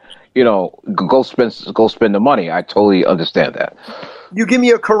beer, go spend the money. I totally understand that. You give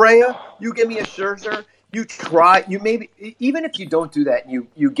me a Correa, you give me a Scherzer. You maybe, even if you don't do that,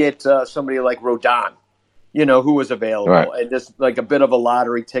 you get somebody like Rodon, who was available, and just like a bit of a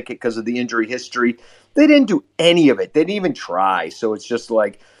lottery ticket because of the injury history. They didn't do any of it. They didn't even try. So it's just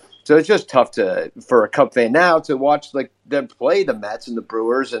tough for a Cub fan now to watch them play the Mets and the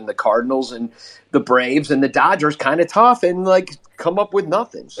Brewers and the Cardinals and the Braves and the Dodgers kind of tough and come up with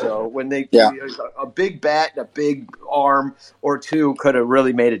nothing. So when they a big bat and a big arm or two could have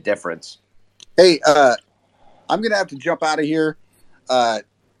really made a difference. Hey, I'm going to have to jump out of here.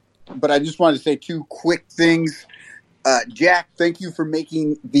 But I just wanted to say 2 quick things. Jack, thank you for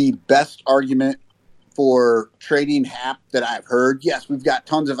making the best argument for trading Hap that I've heard. Yes, we've got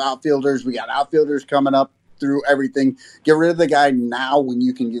tons of outfielders. We got outfielders coming up through everything. Get rid of the guy now when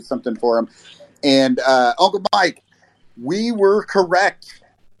you can get something for him. And Uncle Mike, we were correct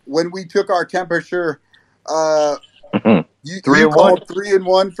when we took our temperature. You called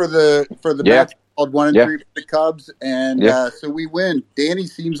 3-1 for the Mets. Called 1-3 for the Cubs, and so we win. Danny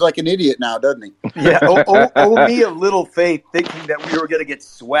seems like an idiot now, doesn't he? Yeah, owe me a little faith, thinking that we were going to get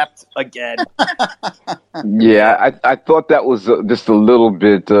swept again. Yeah, I thought that was just a little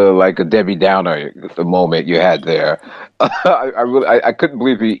bit like a Debbie Downer, the moment you had there. I couldn't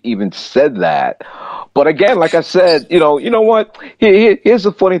believe he even said that. But again, like I said, you know what? Here's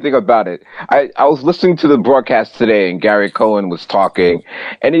the funny thing about it. I was listening to the broadcast today, and Gary Cohen was talking,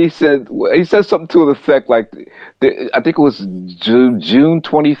 and he said something to the effect like, I think it was June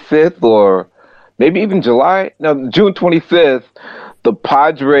 25th or maybe even July. No, June 25th. The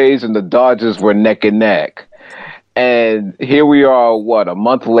Padres and the Dodgers were neck and neck. And here we are, what, a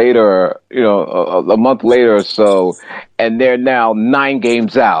month later, a month later or so, and they're now 9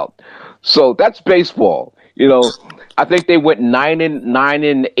 games out. So that's baseball. I think they went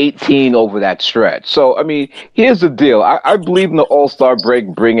 9-18 over that stretch. So, I mean, here's the deal. I believe in the All-Star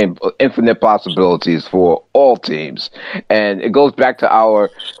break bringing infinite possibilities for all teams. And it goes back to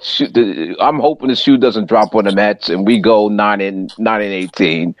I'm hoping the shoe doesn't drop on the Mets and we go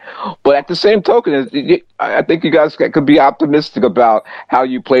 9-18. But at the same token, I think you guys could be optimistic about how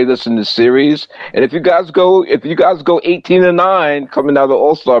you play this in the series. And if you guys go 18-9 coming out of the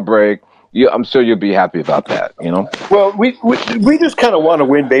All-Star break, I'm sure you'll be happy about that, Well, we just kind of want to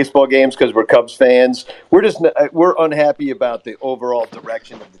win baseball games because we're Cubs fans. We're unhappy about the overall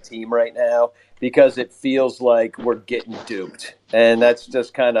direction of the team right now because it feels like we're getting duped, and that's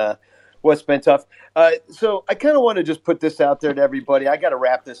just kind of what's been tough. So I kind of want to just put this out there to everybody. I got to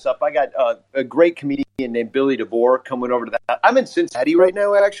wrap this up. I got a great comedian named Billy DeVore coming over to that. I'm in Cincinnati right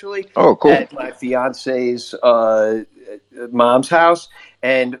now, actually. Oh, cool. At my fiance's mom's house.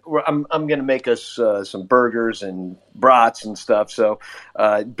 And I'm going to make us some burgers and brats and stuff. So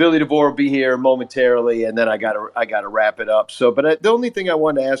Billy DeVore will be here momentarily, and then I got to wrap it up. So, but the only thing I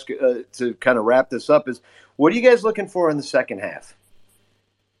wanted to ask to kind of wrap this up is, what are you guys looking for in the second half?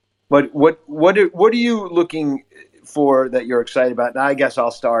 What are you looking for that you're excited about? And I guess I'll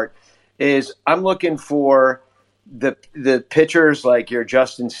start. I'm looking for the pitchers like your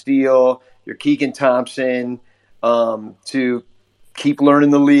Justin Steele, your Keegan Thompson, to keep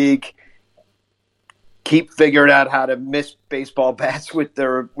learning the league, keep figuring out how to miss baseball bats with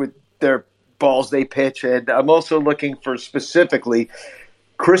their balls they pitch. And I'm also looking for specifically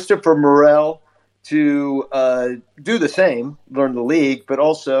Christopher Morel to do the same, learn the league, but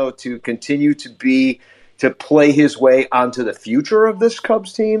also to continue to play his way onto the future of this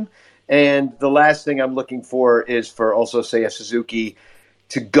Cubs team. And the last thing I'm looking for is for also Seiya Suzuki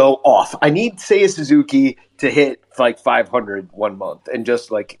to go off. I need Seiya Suzuki to hit like 500 one month, and just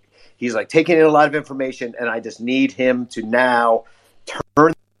like he's like taking in a lot of information, and I just need him to now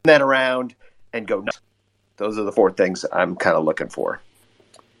turn that around and go nuts. Those are the 4 things I'm kind of looking for.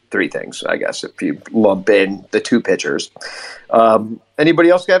 3 things, I guess, if you lump in the 2 pitchers. Anybody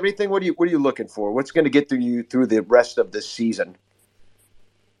else have anything? What are you looking for? What's going to get you through the rest of this season?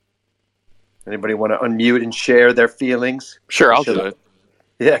 Anybody want to unmute and share their feelings? Sure, I'll do it.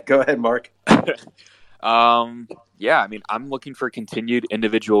 Yeah, go ahead, Mark. Yeah, I mean, I'm looking for continued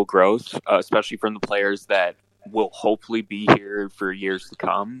individual growth, especially from the players that will hopefully be here for years to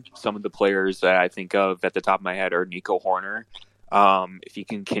come. Some of the players that I think of at the top of my head are Nico Horner. If he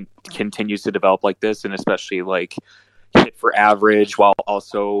continues to develop like this, and especially like hit for average while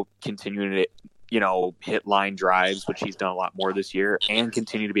also continuing to hit line drives, which he's done a lot more this year, and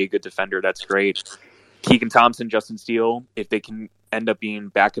continue to be a good defender, that's great. Keegan Thompson, Justin Steele, if they can end up being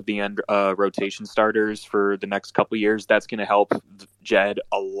back of the end rotation starters for the next couple of years, that's going to help Jed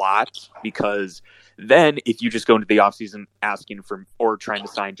a lot, because then if you just go into the offseason asking for or trying to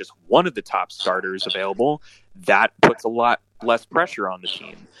sign just one of the top starters available, that puts a lot less pressure on the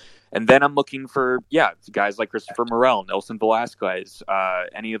team. And then I'm looking for, guys like Christopher Morel, Nelson Velasquez,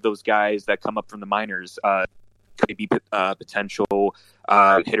 any of those guys that come up from the minors, could be potential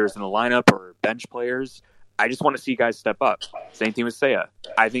hitters in the lineup or bench players. I just want to see guys step up. Same thing with Seiya.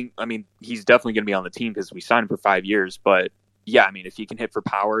 He's definitely going to be on the team because we signed him for 5 years. But yeah, I mean, if he can hit for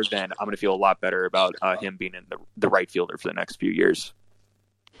power, then I'm going to feel a lot better about him being in the right fielder for the next few years.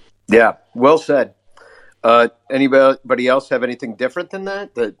 Yeah, well said. Anybody else have anything different than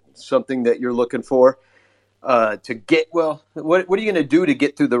that? That something that you're looking for to get? Well, what are you going to do to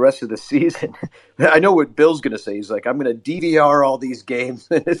get through the rest of the season? I know what Bill's going to say. He's like, I'm going to DVR all these games.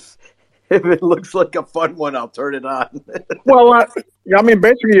 If it looks like a fun one, I'll turn it on. Well,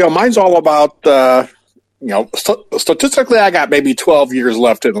 basically, mine's all about, statistically, I got maybe 12 years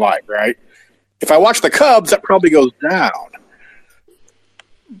left in life, right? If I watch the Cubs, that probably goes down.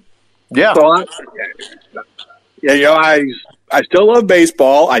 Yeah. So I still love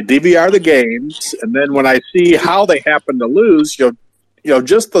baseball. I DVR the games, and then when I see how they happen to lose,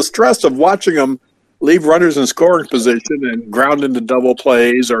 just the stress of watching them leave runners in scoring position and ground into double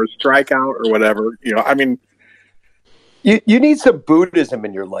plays or strike out or whatever. You need some Buddhism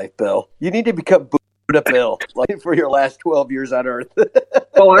in your life, Bill. You need to become Yoda Bill, like for your last 12 years on Earth.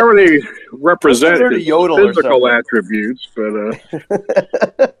 Well, I already represent Learn to his yodel or physical something. attributes, but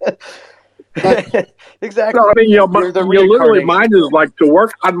Exactly. no, I mean, You're the literally reincarnation. mine is like to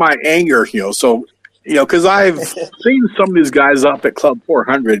work on my anger, so, because I've seen some of these guys up at Club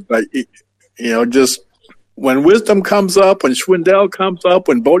 400, but, just when Wisdom comes up, when Schwindel comes up,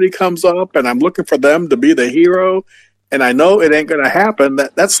 when Bodie comes up, and I'm looking for them to be the hero, and I know it ain't going to happen,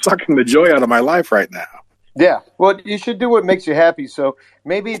 that's sucking the joy out of my life right now. Yeah. Well, you should do what makes you happy. So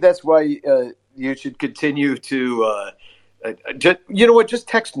maybe that's why you should continue to, you know what, just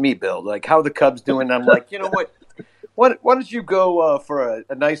text me, Bill, like how the Cubs doing. I'm like, you know what? Why don't you go for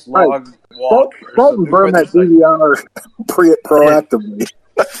a nice long walk? Salt and burn that DVR proactively.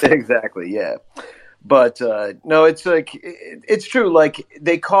 Exactly, yeah. But no, it's like it's true. Like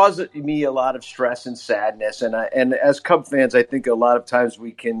they cause me a lot of stress and sadness, and as Cub fans, I think a lot of times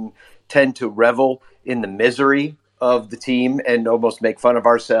we can tend to revel in the misery of the team and almost make fun of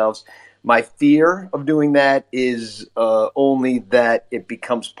ourselves. My fear of doing that is only that it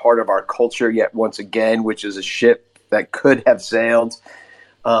becomes part of our culture yet once again, which is a ship that could have sailed.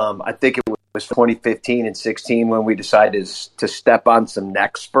 I think it was 2015 and 16 when we decided to step on some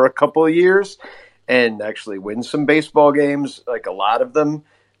necks for a couple of years and actually win some baseball games, like a lot of them,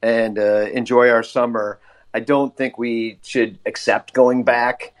 and enjoy our summer. I don't think we should accept going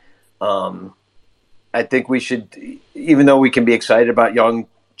back. I think we should, even though we can be excited about young,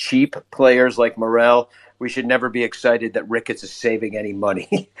 cheap players like Morel, we should never be excited that Ricketts is saving any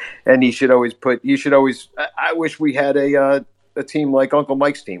money. And you should always I wish we had a team like Uncle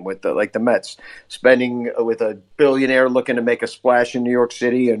Mike's team with like the Mets, spending with a billionaire looking to make a splash in New York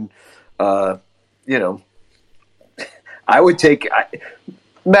City. And, I would take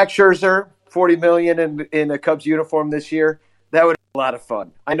Max Scherzer, $40 million in a Cubs uniform this year. That would be a lot of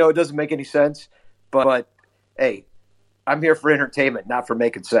fun. I know it doesn't make any sense, but hey, I'm here for entertainment, not for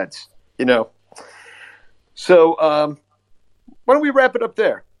making sense, So why don't we wrap it up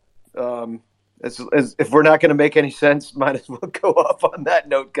there? As if we're not going to make any sense, might as well go off on that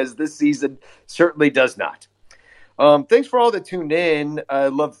note because this season certainly does not. Thanks for all that tuned in. I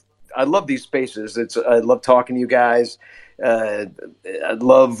love these spaces. I love talking to you guys. I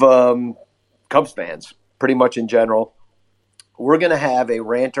love Cubs fans pretty much in general. We're going to have a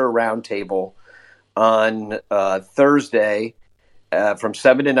Ranter Roundtable on Thursday from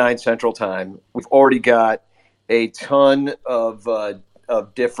 7 to 9 Central Time. We've already got a ton of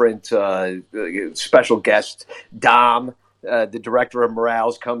different special guests. Dom, the director of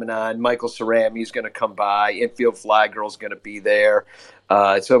Morale's coming on. Michael Cerami's going to come by. Infield Fly Girl's going to be there.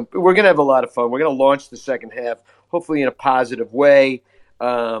 So we're going to have a lot of fun. We're going to launch the second half, hopefully in a positive way.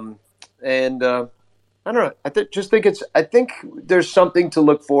 I don't know. I think there's something to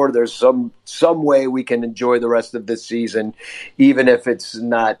look for. There's some way we can enjoy the rest of this season, even if it's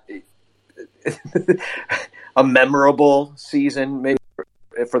not a memorable season, maybe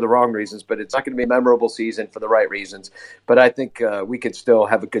for the wrong reasons, but it's not going to be a memorable season for the right reasons. But I think we could still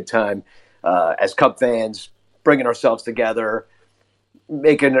have a good time as Cub fans, bringing ourselves together,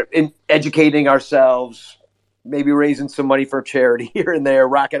 educating ourselves, maybe raising some money for charity here and there,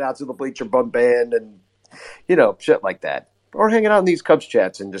 rocking out to the Bleacher Bum Band and, shit like that. Or hanging out in these Cubs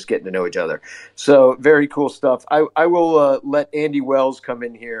chats and just getting to know each other. So very cool stuff. I will let Andy Wells come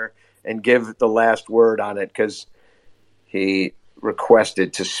in here and give the last word on it because he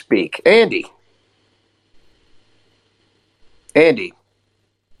requested to speak. Andy, unmute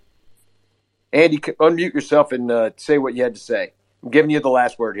yourself and say what you had to say. I'm giving you the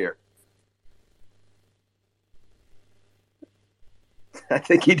last word here. I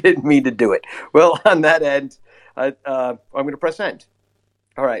think he didn't mean to do it. Well, on that end, I'm going to press end.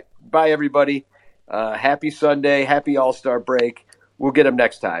 All right. Bye, everybody. Happy Sunday. Happy All-Star break. We'll get them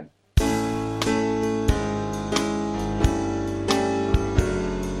next time.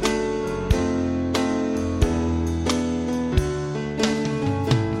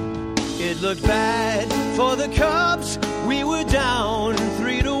 It looked bad for the Cubs. We were down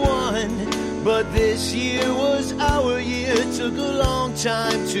 3-1. But this year was our year. Took a long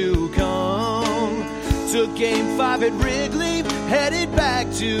time to come. Took game 5 at Wrigley, headed back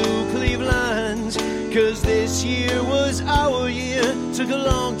to Cleveland. 'Cause this year was our year. Took a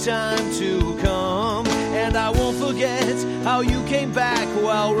long time to come. And I won't forget how you came back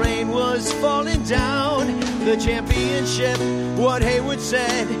while rain was falling down. The championship, what Hayward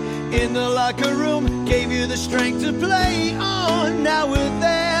said in the locker room, gave you the strength to play on. Now we're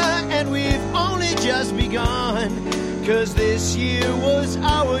there and we've only just begun. 'Cause this year was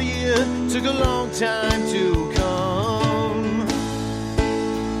our year. Took a long time to come.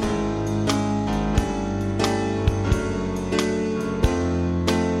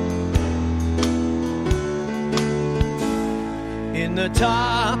 In the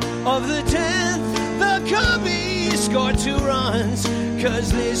top of the 10th, the Cubbies scored 2 runs.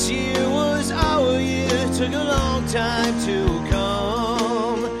 'Cause this year was our year, took a long time to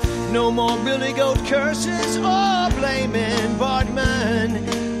come. No more Billy Goat curses or blaming Bartman.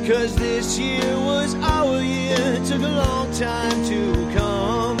 'Cause this year was our year, took a long time to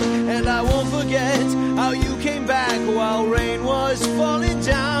come. And I won't forget how you came back while rain was falling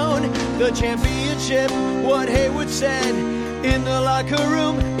down. The championship, what Hayward said in the locker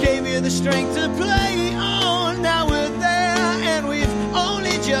room, gave you the strength to play on. Now we're there and we've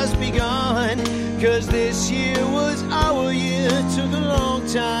only just begun. 'Cause this year was our year, took a long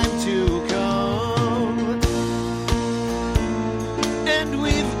time to come. And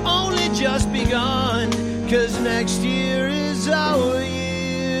we've only just begun. 'Cause next year is our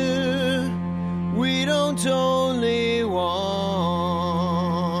year. We don't only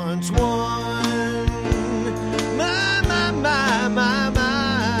want one. My, my, my, my, my.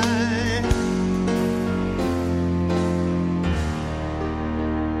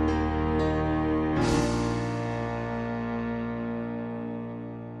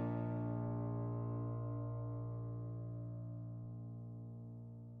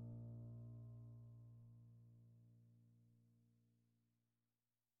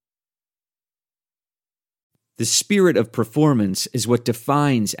 The spirit of performance is what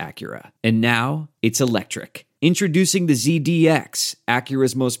defines Acura, and now it's electric. Introducing the ZDX,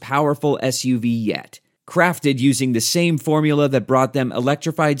 Acura's most powerful SUV yet. Crafted using the same formula that brought them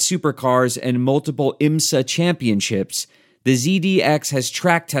electrified supercars and multiple IMSA championships, the ZDX has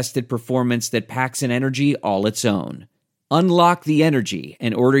track-tested performance that packs an energy all its own. Unlock the energy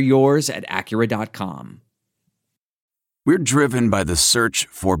and order yours at Acura.com. We're driven by the search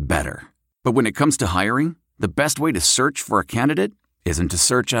for better. But when it comes to hiring, the best way to search for a candidate isn't to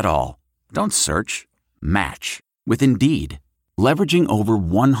search at all. Don't search. Match with Indeed. Leveraging over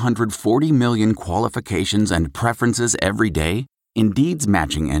 140 million qualifications and preferences every day, Indeed's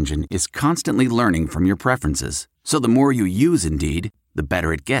matching engine is constantly learning from your preferences. So the more you use Indeed, the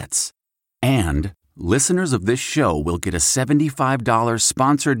better it gets. And listeners of this show will get a $75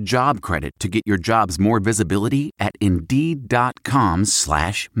 sponsored job credit to get your jobs more visibility at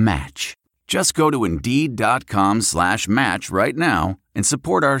Indeed.com/match. Just go to Indeed.com/match right now and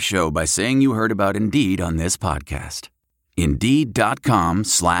support our show by saying you heard about Indeed on this podcast.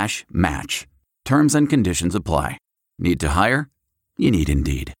 Indeed.com/match. Terms and conditions apply. Need to hire? You need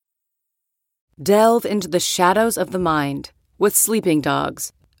Indeed. Delve into the shadows of the mind with Sleeping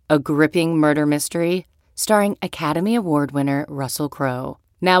Dogs, a gripping murder mystery starring Academy Award winner Russell Crowe.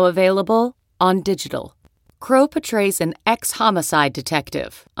 Now available on digital. Crowe portrays an ex-homicide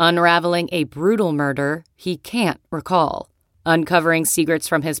detective unraveling a brutal murder he can't recall. Uncovering secrets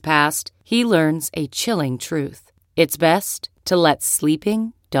from his past, he learns a chilling truth. It's best to let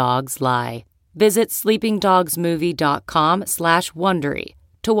sleeping dogs lie. Visit sleepingdogsmovie.com/Wondery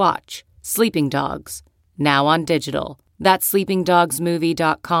to watch Sleeping Dogs, now on digital. That's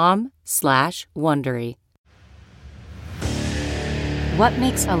sleepingdogsmovie.com/Wondery. What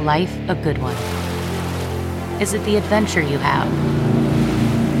makes a life a good one? Is it the adventure you have?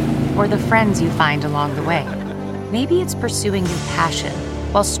 Or the friends you find along the way? Maybe it's pursuing your passion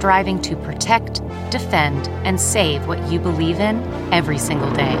while striving to protect, defend, and save what you believe in every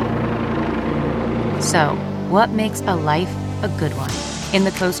single day. So, what makes a life a good one? In the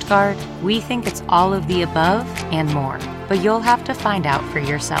Coast Guard, we think it's all of the above and more, but you'll have to find out for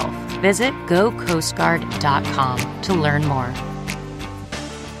yourself. Visit gocoastguard.com to learn more.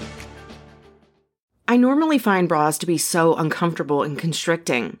 I normally find bras to be so uncomfortable and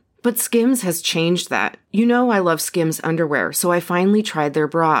constricting, but Skims has changed that. You know I love Skims underwear, so I finally tried their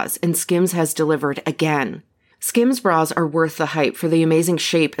bras, and Skims has delivered again. Skims bras are worth the hype for the amazing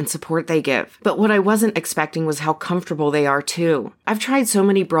shape and support they give, but what I wasn't expecting was how comfortable they are too. I've tried so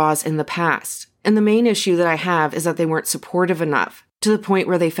many bras in the past, and the main issue that I have is that they weren't supportive enough, to the point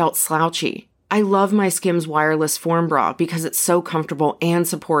where they felt slouchy. I love my Skims wireless form bra because it's so comfortable and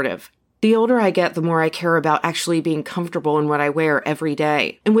supportive. The older I get, the more I care about actually being comfortable in what I wear every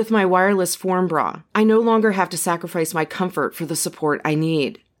day. And with my wireless form bra, I no longer have to sacrifice my comfort for the support I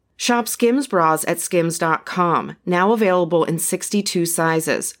need. Shop Skims bras at skims.com, now available in 62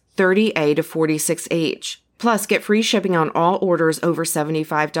 sizes, 30A to 46H. Plus, get free shipping on all orders over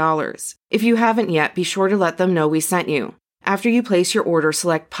 $75. If you haven't yet, be sure to let them know we sent you. After you place your order,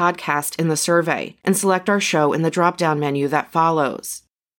 select podcast in the survey and select our show in the drop-down menu that follows.